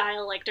up the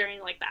style, like during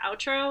like the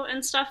outro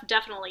and stuff,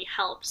 definitely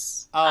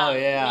helps.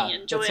 Me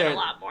enjoy it a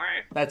lot more.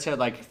 That's her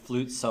like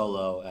flute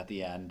solo at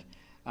the end.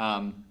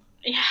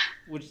 Yeah,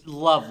 which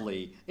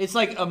lovely. It's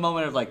like a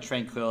moment of like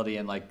tranquility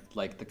and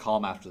like the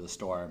calm after the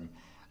storm,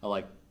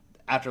 like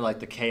after like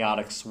the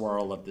chaotic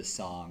swirl of this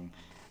song.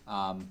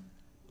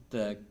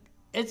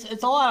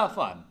 It's a lot of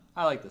fun.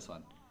 I like this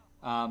one.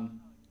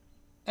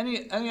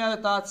 Any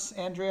other thoughts,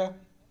 Andrea,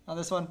 on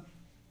this one?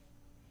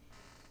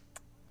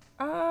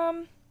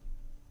 I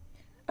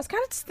was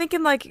kind of just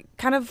thinking,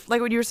 kind of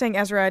like what you were saying,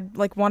 Ezra. I'd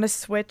like want to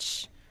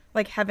switch,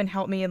 like Heaven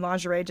Help Me and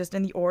Lingerie just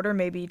in the order,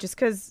 maybe, just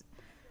because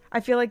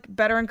I feel like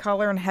Better in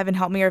Color and Heaven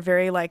Help Me are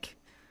very like,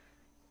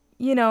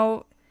 a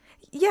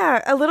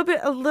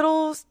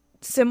little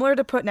similar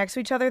to put next to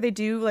each other. They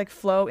do like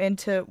flow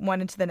into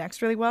one into the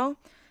next really well,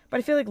 but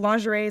I feel like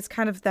Lingerie is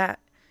kind of that,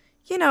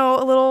 a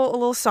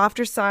little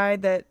softer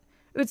side. That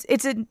it's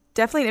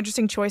definitely an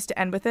interesting choice to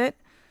end with it.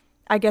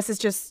 I guess it's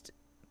just.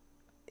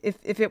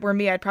 If it were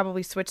me, I'd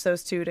probably switch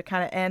those two to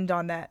kind of end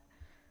on that.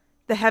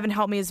 The Heaven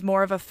Help Me is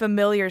more of a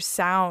familiar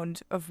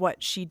sound of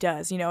what she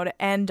does,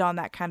 to end on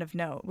that kind of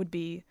note would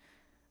be,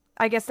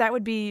 I guess that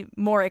would be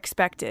more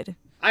expected.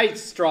 I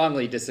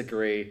strongly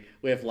disagree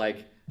with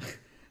like.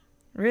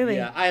 Really?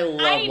 Yeah, I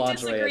love Lingerie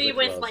disagree as a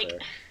with closer.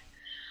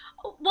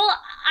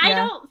 I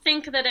don't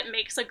think that it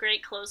makes a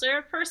great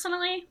closer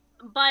personally,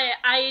 but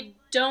I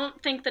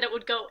don't think that it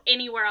would go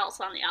anywhere else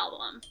on the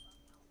album.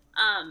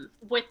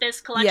 With this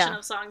collection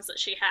of songs that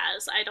she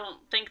has, I don't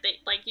think that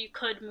like you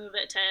could move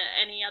it to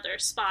any other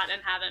spot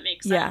and have it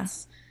make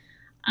sense.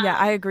 Yeah,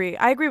 I agree.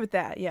 I agree with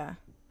that. Yeah.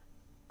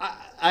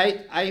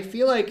 I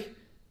feel like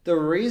the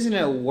reason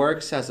it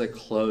works as a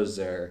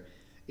closer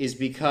is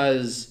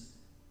because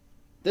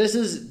this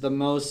is the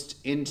most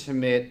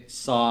intimate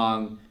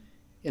song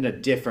in a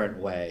different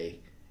way.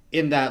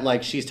 In that,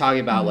 like, she's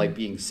talking about like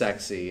being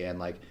sexy and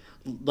like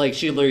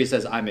she literally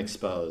says, "I'm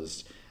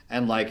exposed,"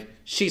 and like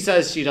she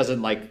says she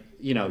doesn't like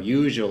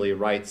usually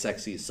write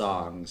sexy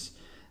songs.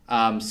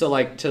 So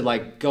like to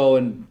like go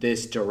in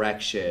this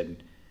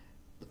direction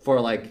for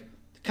like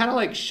kind of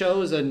like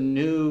shows a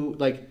new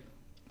like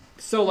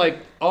so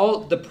like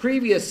all the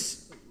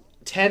previous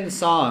 10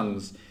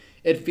 songs,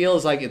 it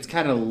feels like it's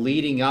kind of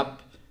leading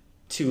up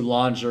to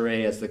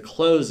Lingerie as the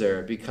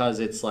closer because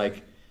it's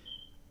like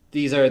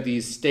these are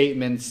these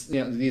statements,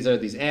 these are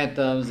these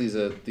anthems, these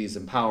are these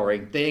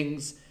empowering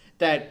things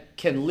that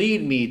can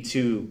lead me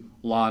to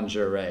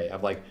Lingerie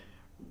of like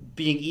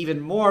being even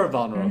more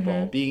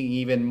vulnerable, being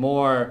even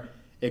more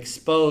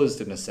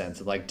exposed in a sense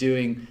of like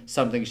doing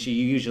something she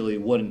usually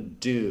wouldn't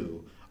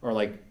do or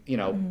like,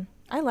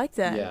 I like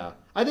that. Yeah.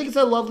 I think it's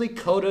a lovely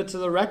coda to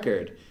the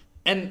record.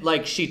 And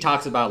like she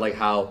talks about like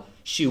how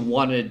she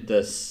wanted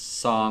this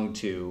song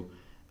to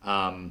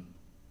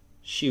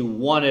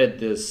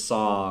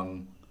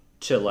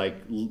like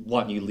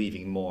want you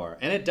leaving more.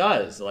 And it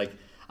does. Like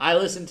I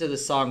listened to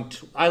this song.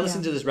 I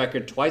listened to this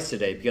record twice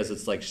today because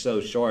it's like so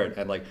short,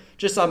 and like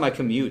just on my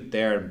commute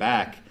there and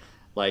back,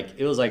 like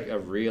it was like a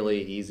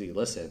really easy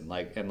listen.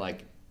 Like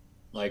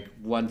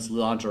once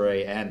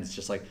Lingerie ends,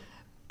 just like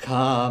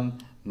come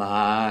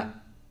my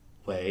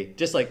way,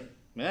 just like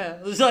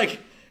it's like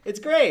it's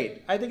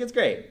great. I think it's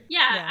great.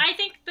 Yeah, I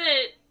think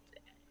that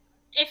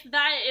if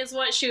that is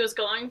what she was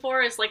going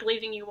for, is like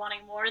leaving you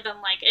wanting more,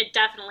 then like it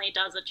definitely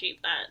does achieve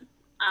that.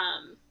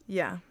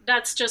 Yeah.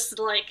 That's just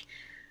like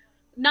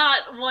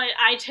not what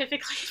I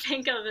typically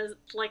think of as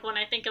like when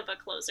I think of a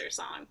closer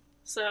song.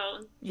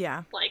 So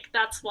Yeah. like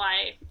that's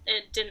why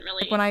it didn't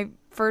really. When I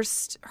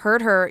first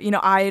heard her,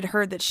 I had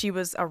heard that she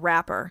was a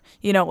rapper,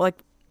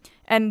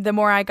 and the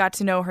more I got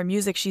to know her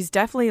music, she's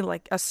definitely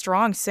like a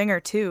strong singer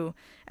too.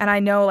 And I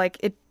know like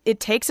it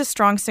takes a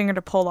strong singer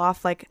to pull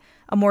off like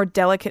a more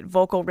delicate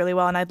vocal really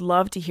well. And I'd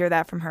love to hear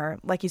that from her.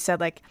 Like you said,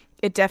 like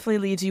it definitely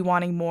leaves you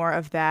wanting more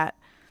of that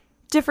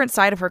different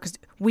side of her, because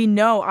we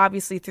know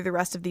obviously through the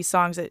rest of these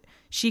songs that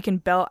she can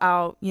belt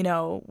out,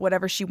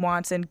 whatever she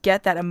wants and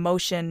get that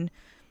emotion,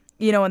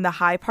 in the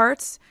high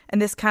parts. And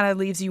this kind of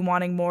leaves you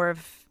wanting more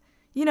of,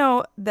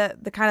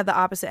 the kind of the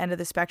opposite end of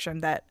the spectrum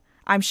that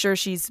I'm sure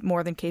she's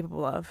more than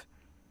capable of.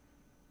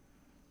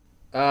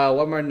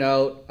 One more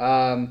note.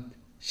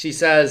 She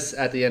says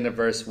at the end of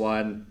verse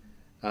 1,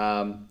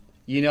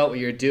 you know what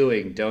you're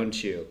doing,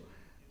 don't you?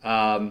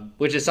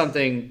 Which is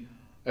something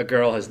a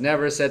girl has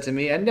never said to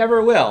me and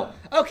never will.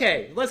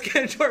 Okay, let's get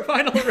into our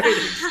final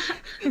ratings.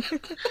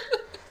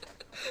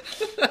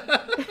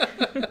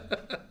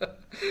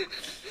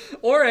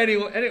 Or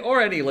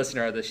any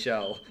listener of the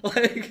show.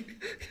 Like,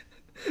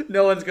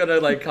 no one's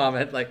gonna like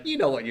comment like, you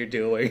know what you're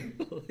doing.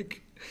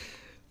 Like,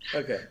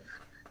 okay.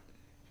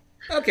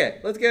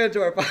 Let's get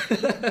into our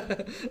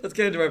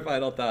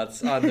final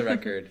thoughts on the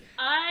record.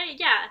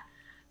 Yeah.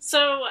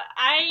 So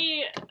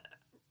I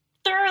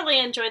thoroughly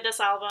enjoyed this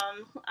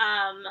album.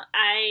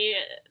 I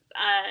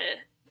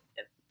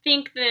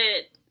think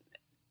that,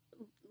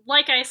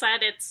 like I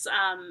said, it's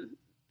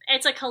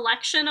a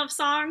collection of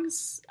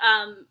songs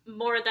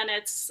more than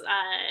it's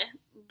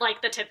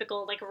like the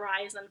typical like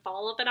rise and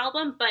fall of an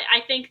album. But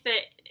I think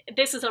that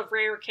this is a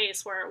rare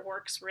case where it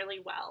works really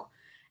well,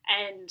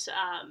 and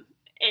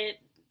it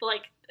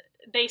like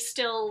they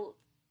still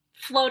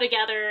flow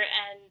together,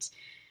 and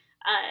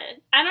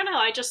I don't know.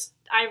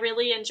 I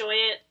really enjoy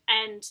it.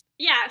 And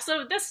yeah,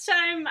 so this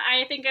time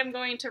I think I'm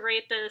going to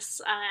rate this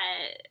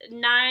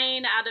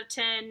 9 out of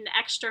 10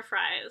 extra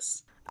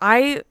fries.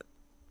 I,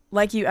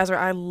 like you, Ezra,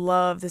 I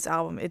love this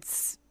album.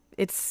 It's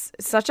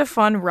such a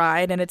fun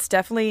ride, and it's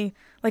definitely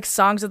like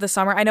songs of the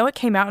summer. I know it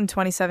came out in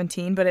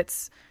 2017, but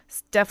it's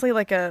definitely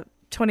like a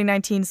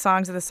 2019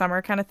 songs of the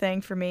summer kind of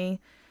thing for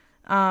me.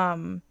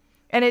 And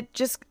it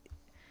just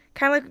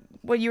kind of like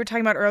what you were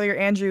talking about earlier,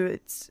 Andrew,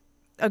 it's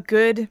a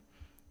good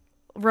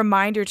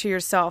reminder to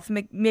yourself.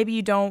 Maybe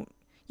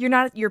you're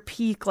not at your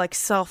peak like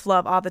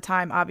self-love all the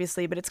time,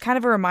 obviously, but it's kind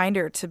of a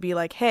reminder to be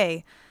like,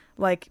 hey,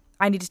 like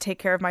I need to take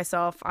care of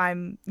myself.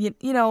 I'm,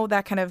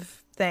 that kind of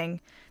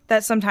thing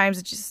that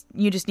sometimes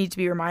you just need to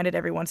be reminded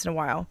every once in a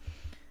while.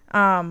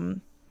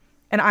 And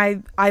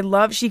I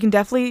love, she can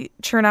definitely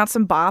churn out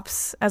some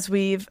bops, as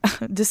we've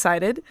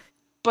decided,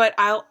 but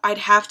I'd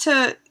have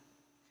to,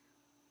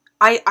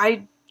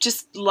 I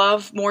just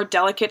love more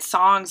delicate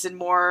songs and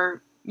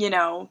more,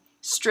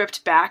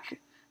 stripped back,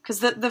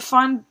 because the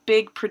fun,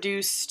 big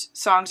produced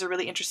songs are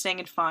really interesting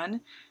and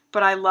fun,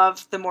 but I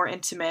love the more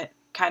intimate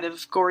kind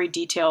of gory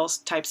details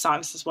type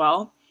songs as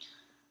well.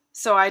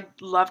 So I'd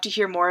love to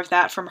hear more of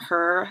that from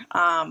her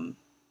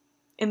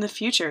in the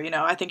future.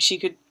 I think she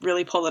could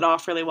really pull it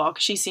off really well,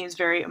 because she seems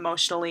very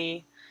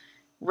emotionally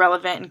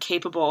relevant and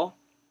capable.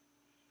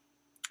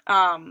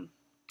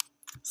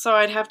 So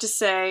I'd have to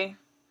say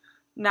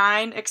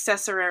 9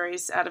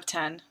 accessories out of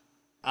 10.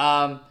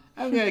 I'm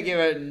going to give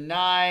it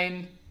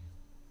 9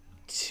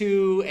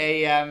 2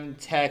 a.m.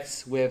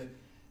 texts with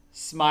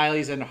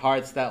smileys and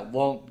hearts that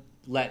won't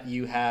let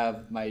you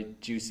have my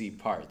juicy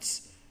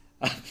parts.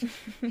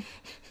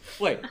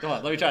 Wait, come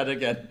on, let me try that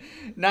again.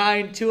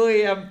 9 2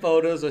 a.m.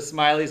 photos with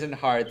smileys and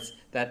hearts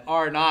that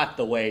are not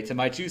the way to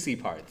my juicy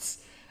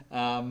parts.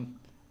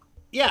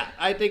 Yeah,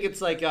 I think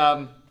it's like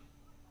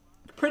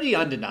pretty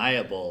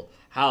undeniable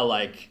how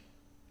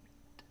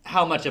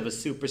much of a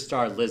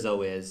superstar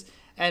Lizzo is.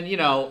 And,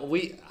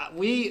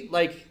 we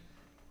like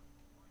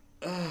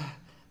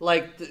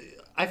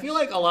I feel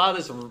like a lot of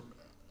this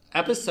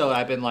episode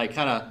I've been like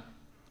kind of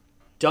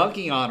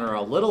dunking on her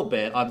a little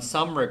bit on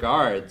some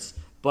regards,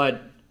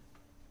 but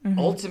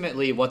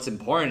ultimately what's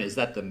important is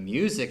that the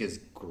music is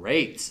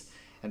great,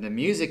 and the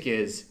music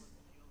is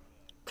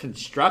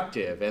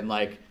constructive and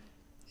like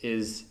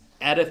is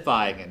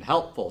edifying and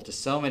helpful to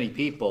so many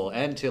people,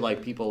 and to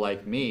like people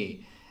like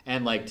me,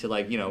 and like to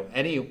like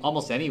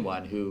almost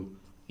anyone who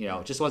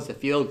just wants to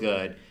feel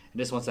good and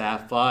just wants to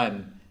have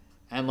fun.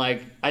 And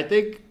like I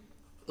think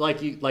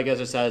like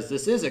Ezra says,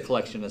 this is a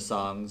collection of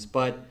songs,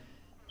 but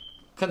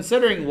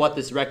considering what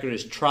this record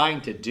is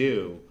trying to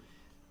do,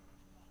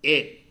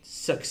 it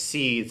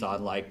succeeds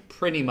on like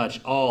pretty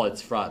much all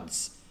its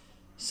fronts.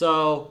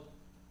 So,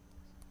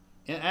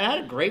 and I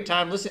had a great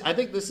time listening. I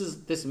think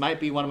this might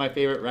be one of my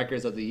favorite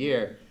records of the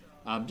year.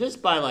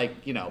 just by like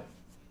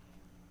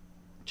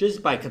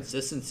just by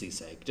consistency's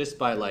sake, just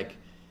by like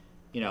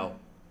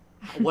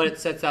what it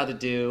sets out to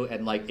do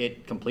and like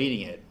it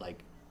completing it like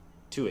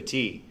to a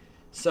T.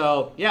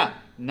 So yeah,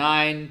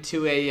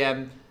 2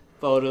 a.m.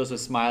 photos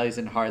with smileys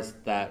and hearts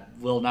that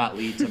will not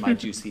lead to my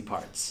juicy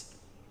parts.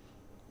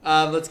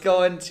 Let's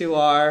go into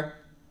our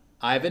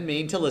I've been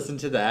meaning to listen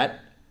to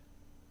that.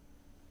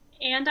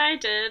 And I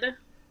did.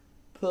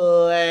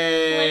 Playlist.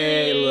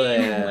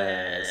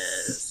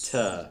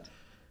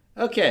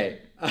 Okay.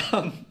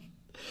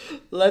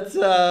 Let's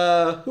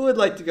who would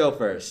like to go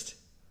first?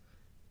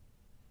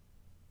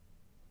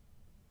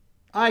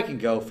 I can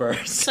go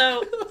first.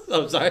 So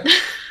I'm sorry.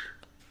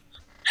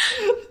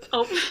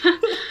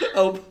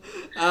 Oh.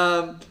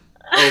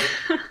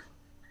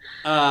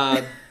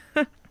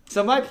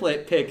 So my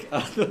pick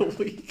of the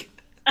week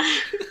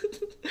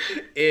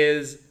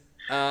is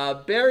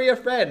Bury a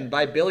Friend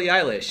by Billie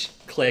Eilish.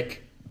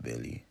 Click.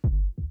 Billy.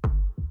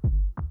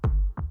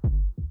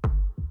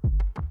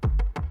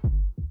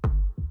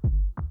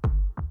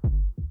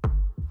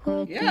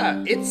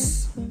 Yeah,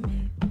 it's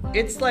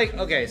like,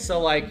 okay,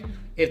 so like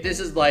if this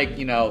is like,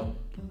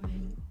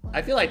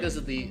 I feel like this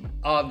is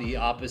on the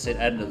opposite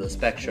end of the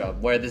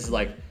spectrum, where this is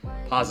like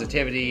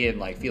positivity and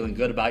like feeling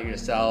good about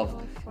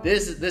yourself.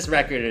 This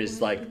record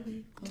is like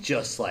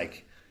just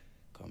like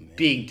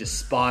being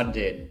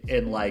despondent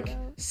and like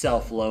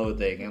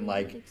self-loathing and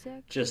like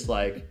just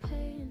like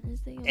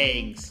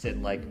angst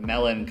and like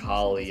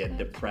melancholy and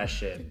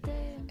depression.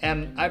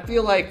 And I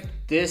feel like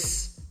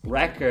this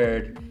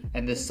record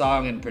and this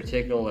song in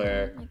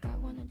particular,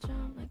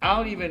 I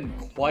don't even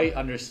quite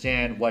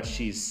understand what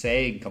she's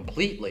saying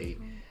completely,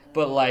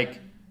 but like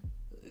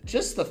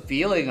just the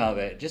feeling of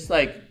it, just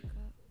like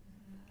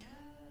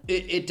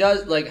it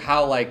does, like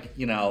how like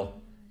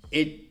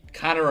it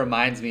kind of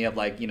reminds me of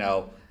like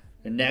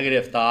the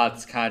negative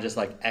thoughts kind of just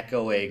like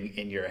echoing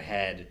in your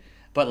head,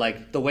 but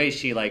like the way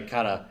she like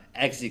kind of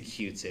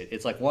executes it,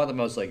 it's like one of the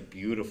most like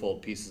beautiful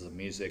pieces of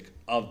music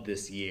of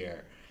this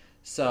year.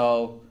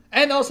 So,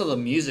 and also the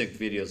music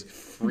video is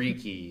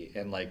freaky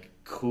and like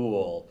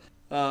cool.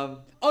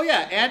 Oh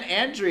yeah, and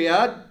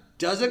Andrea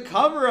does a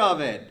cover of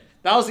it.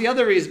 That was the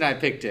other reason I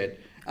picked it.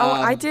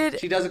 I did.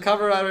 She does a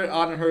cover of it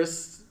on her.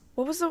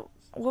 What was the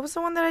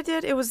one that I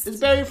did? It's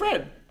Bury a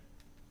Friend.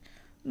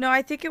 No,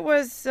 I think it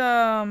was.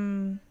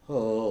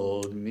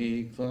 Hold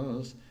me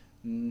close.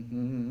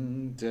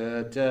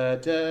 Da, da,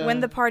 da. When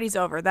the Party's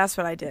Over. That's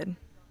what I did.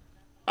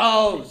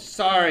 Oh,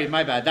 sorry,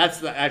 my bad.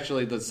 That's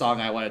actually the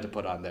song I wanted to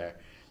put on there.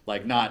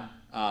 Like, not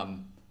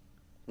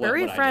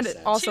Bury a Friend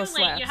also Too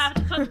late. slaps. You have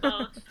to put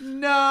both.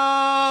 No.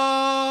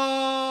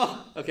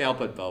 Okay, I'll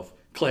put both.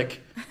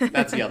 Click.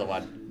 That's the other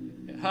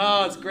one.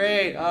 Oh, it's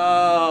great.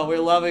 Oh, we're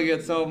loving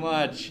it so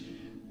much.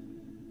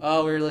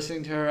 Oh, we're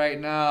listening to her right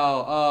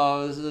now.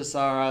 Oh, this is a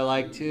song I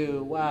like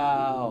too.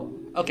 Wow.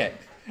 Okay.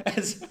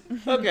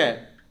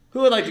 Okay. Who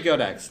would like to go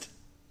next?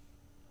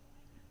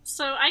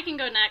 So I can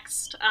go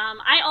next.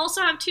 I also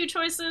have two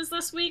choices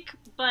this week,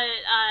 but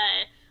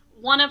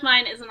one of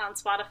mine isn't on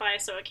Spotify,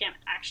 so it can't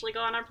actually go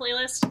on our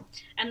playlist.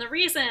 And the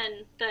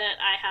reason that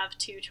I have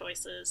two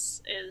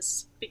choices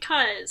is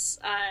because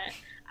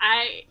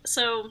I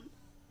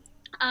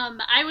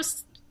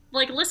was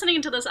like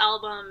listening to this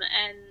album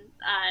and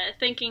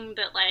thinking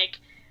that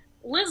like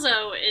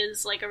Lizzo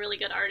is like a really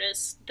good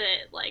artist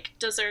that like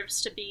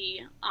deserves to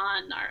be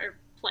on our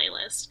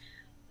playlist.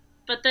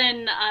 But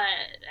then,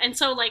 and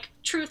so, like,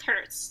 Truth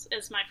Hurts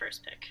is my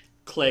first pick.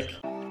 Click.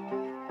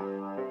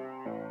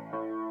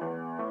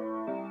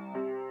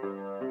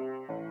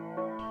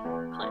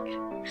 Click.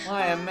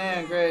 Why a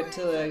man great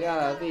till I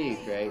gotta be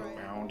great.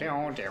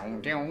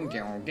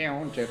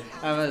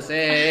 I'm a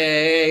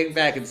sing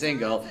back and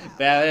single.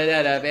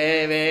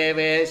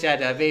 Baby,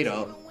 shut up,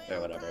 Vito. Or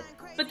whatever.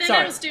 But then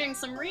Sorry. I was doing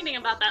some reading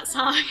about that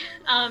song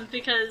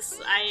because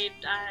I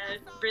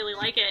really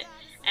like it.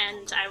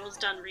 And I was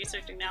done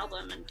researching the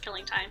album and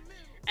killing time.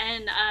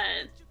 And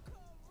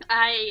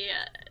I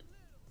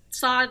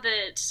saw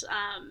that,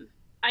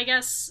 I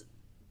guess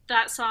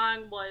that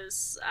song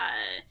was,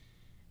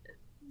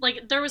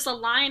 like, there was a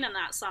line in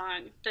that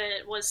song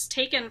that was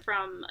taken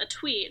from a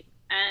tweet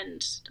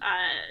and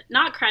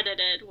not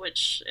credited,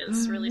 which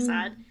is really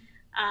sad.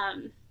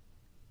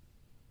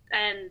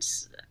 And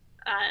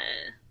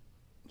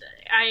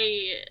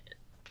I,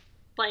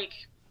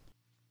 like,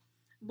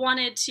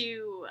 wanted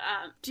to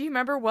Do you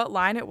remember what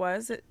line it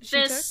was that she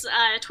this took?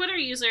 Twitter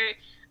user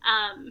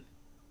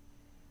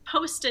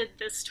posted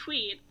this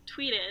tweeted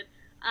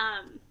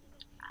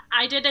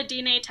I did a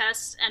DNA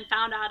test and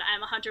found out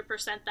I'm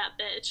 100% that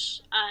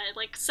bitch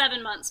like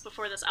 7 months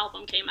before this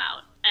album came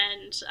out.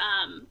 And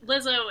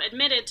Lizzo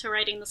admitted to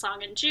writing the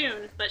song in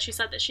June, but she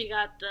said that she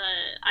got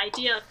the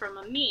idea from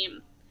a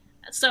meme.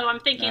 So I'm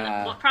thinking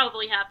that what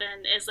probably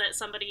happened is that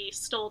somebody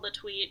stole the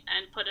tweet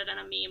and put it in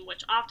a meme,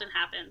 which often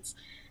happens.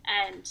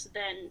 And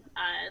then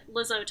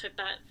Lizzo took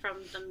that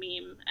from the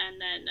meme and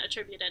then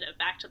attributed it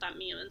back to that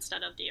meme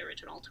instead of the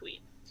original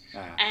tweet.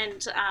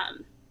 And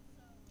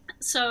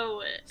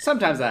so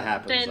sometimes that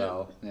happens, then,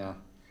 though. Yeah.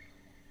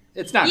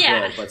 It's not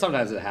Yeah. good, but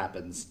sometimes it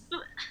happens.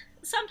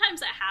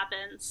 Sometimes it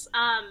happens.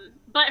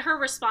 But her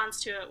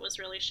response to it was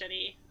really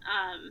shitty.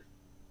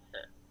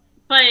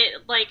 But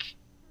like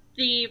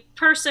the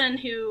person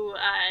who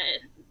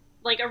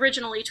like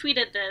originally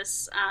tweeted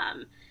this,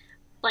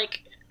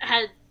 like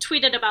had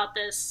tweeted about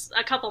this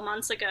a couple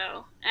months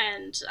ago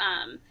and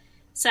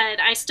said,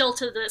 I still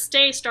to this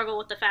day struggle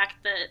with the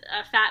fact that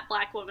a fat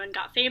black woman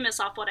got famous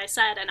off what I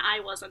said and I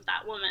wasn't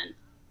that woman.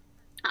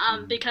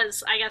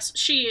 Because I guess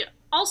she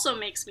also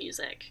makes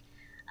music.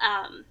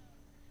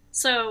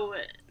 So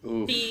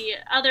Oof. the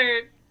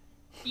other,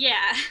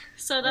 yeah,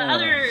 so the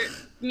other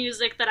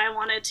music that I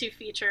wanted to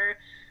feature,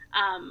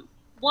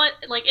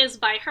 is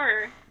by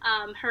her.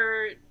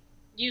 Her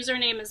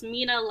username is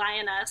Mina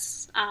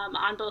Lioness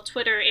on both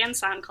Twitter and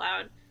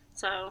SoundCloud,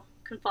 so you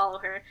can follow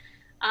her.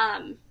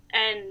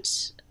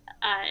 And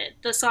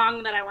the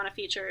song that I want to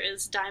feature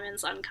is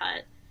Diamonds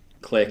Uncut.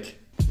 Click.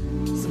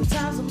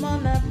 Sometimes I'm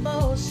on that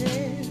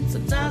bullshit.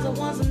 Sometimes I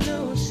want some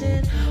new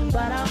shit.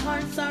 But our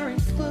hearts are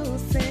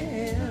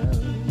exclusive.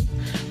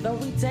 Though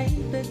we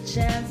take the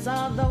chance,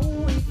 although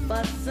we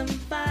fuss and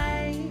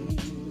fight.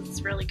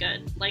 It's really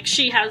good. Like,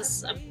 she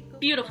has a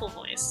beautiful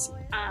voice.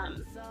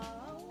 And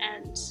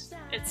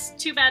it's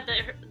too bad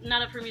that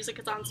none of her music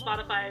is on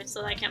Spotify,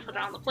 so I can't put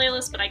it on the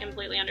playlist, but I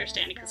completely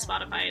understand because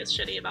Spotify is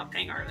shitty about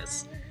paying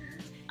artists.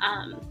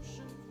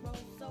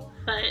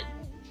 But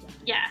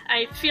yeah,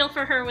 I feel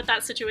for her with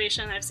that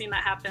situation. I've seen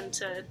that happen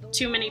to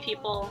too many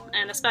people,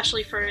 and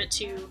especially for it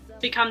to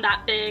become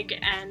that big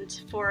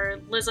and for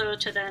Lizzo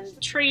to then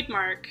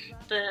trademark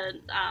the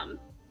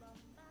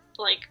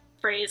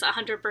phrase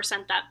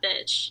 100% that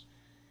bitch,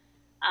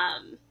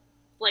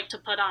 to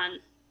put on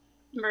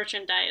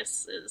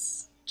merchandise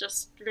is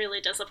just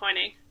really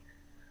disappointing.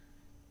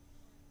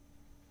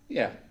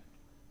 Yeah.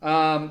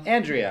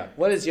 Andrea,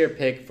 what is your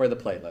pick for the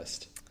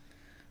playlist?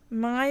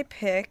 My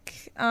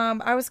pick,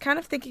 I was kind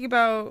of thinking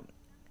about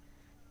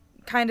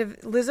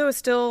Lizzo is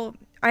still,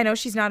 I know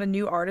she's not a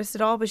new artist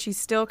at all, but she's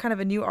still kind of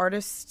a new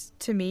artist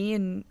to me,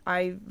 and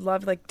I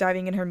love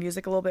diving in her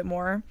music a little bit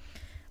more.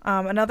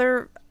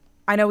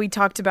 I know we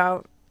talked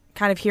about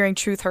kind of hearing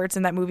Truth Hurts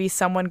in that movie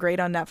Someone Great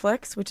on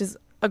Netflix, which is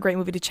a great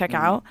movie to check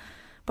out.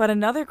 But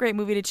another great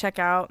movie to check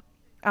out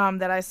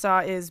that I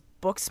saw is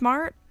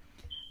Booksmart,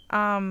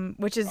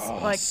 which is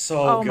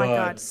so my good.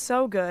 God,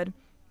 so good.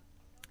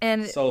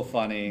 And so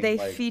funny. They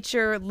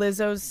feature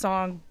Lizzo's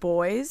song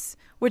Boys,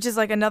 which is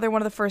another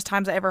one of the first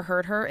times I ever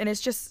heard her. And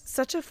it's just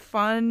such a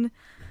fun,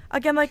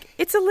 again,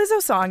 it's a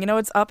Lizzo song,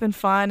 it's up and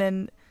fun,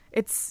 and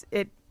it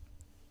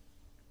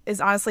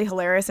is honestly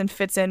hilarious and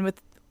fits in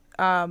with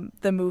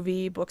the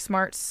movie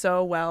Booksmart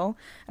so well.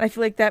 And I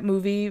feel like that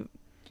movie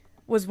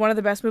was one of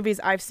the best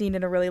movies I've seen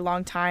in a really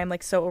long time,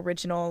 so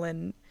original,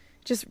 and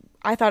just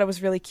I thought it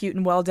was really cute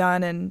and well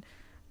done, and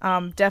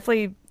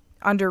definitely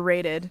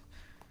underrated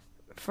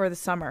for the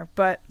summer.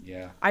 But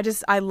yeah,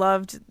 I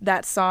loved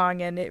that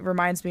song, and it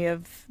reminds me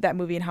of that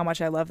movie and how much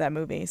I love that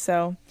movie.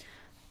 So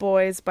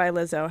Boys by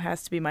Lizzo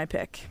has to be my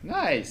pick.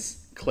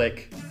 Nice.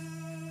 Click.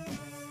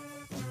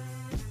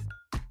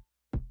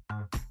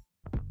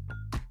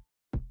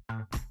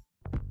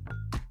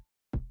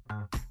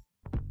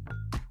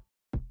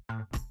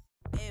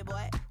 Hey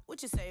boy,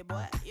 what you say,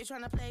 boy? You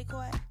trying to play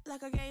coy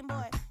like a game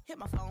boy? Hit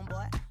my phone,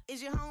 boy.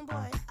 Is your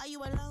homeboy? Are you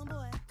alone,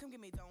 boy? Come give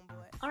me tone, boy.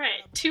 All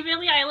right, 2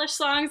 Billie Eilish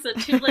songs and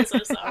 2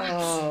 Lizzo songs.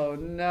 Oh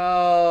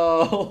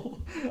no,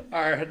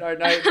 our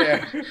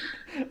nightmare.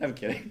 I'm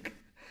kidding.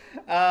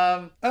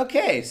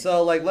 Okay,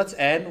 so let's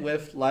end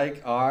with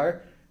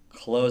our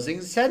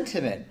closing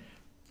sentiment,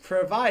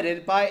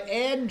 provided by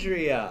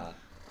Andrea.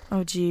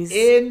 Oh geez.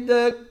 In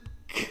the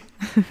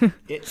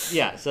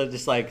yeah, so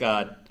just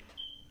okay,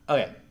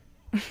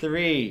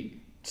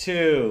 3,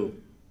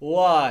 2,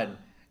 1.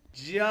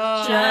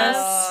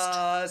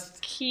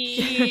 Just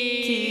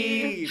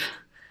keep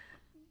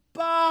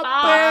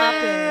boppin'.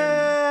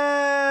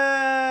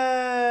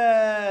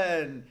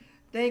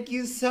 Thank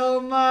you so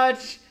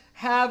much.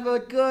 Have a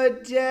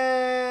good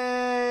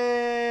day.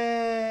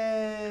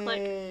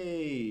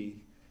 Click.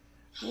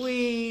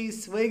 We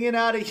swinging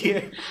out of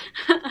here.